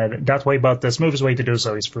stream that way, but the smoothest way to do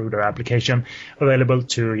so is through their application, available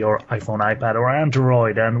to your iPhone, iPad, or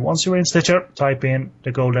Android. And once you're in Stitcher, type in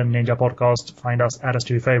the Golden Ninja Podcast, find us, add us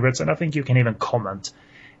to your favorites, and I think you can even comment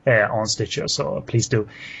on Stitcher, so please do.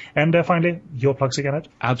 And finally, your plugs again, Ed?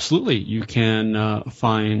 Absolutely. You can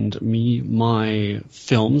find my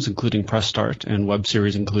films, including Press Start, and web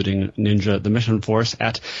series, including Ninja the Mission Force,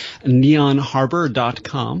 at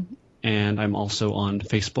neonharbor.com. And I'm also on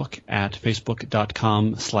Facebook at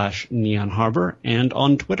facebook.com/neonharbor, and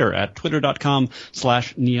on Twitter at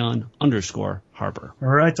twitter.com/neon_harbor.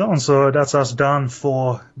 Right on. So that's us done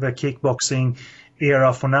for the kickboxing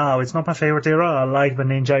era for now. It's not my favorite era. I like the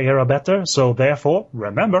ninja era better. So therefore,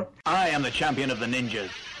 remember, I am the champion of the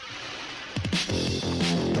ninjas.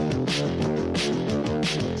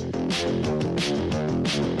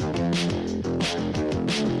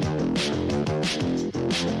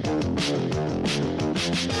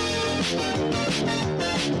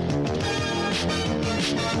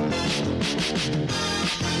 Bye.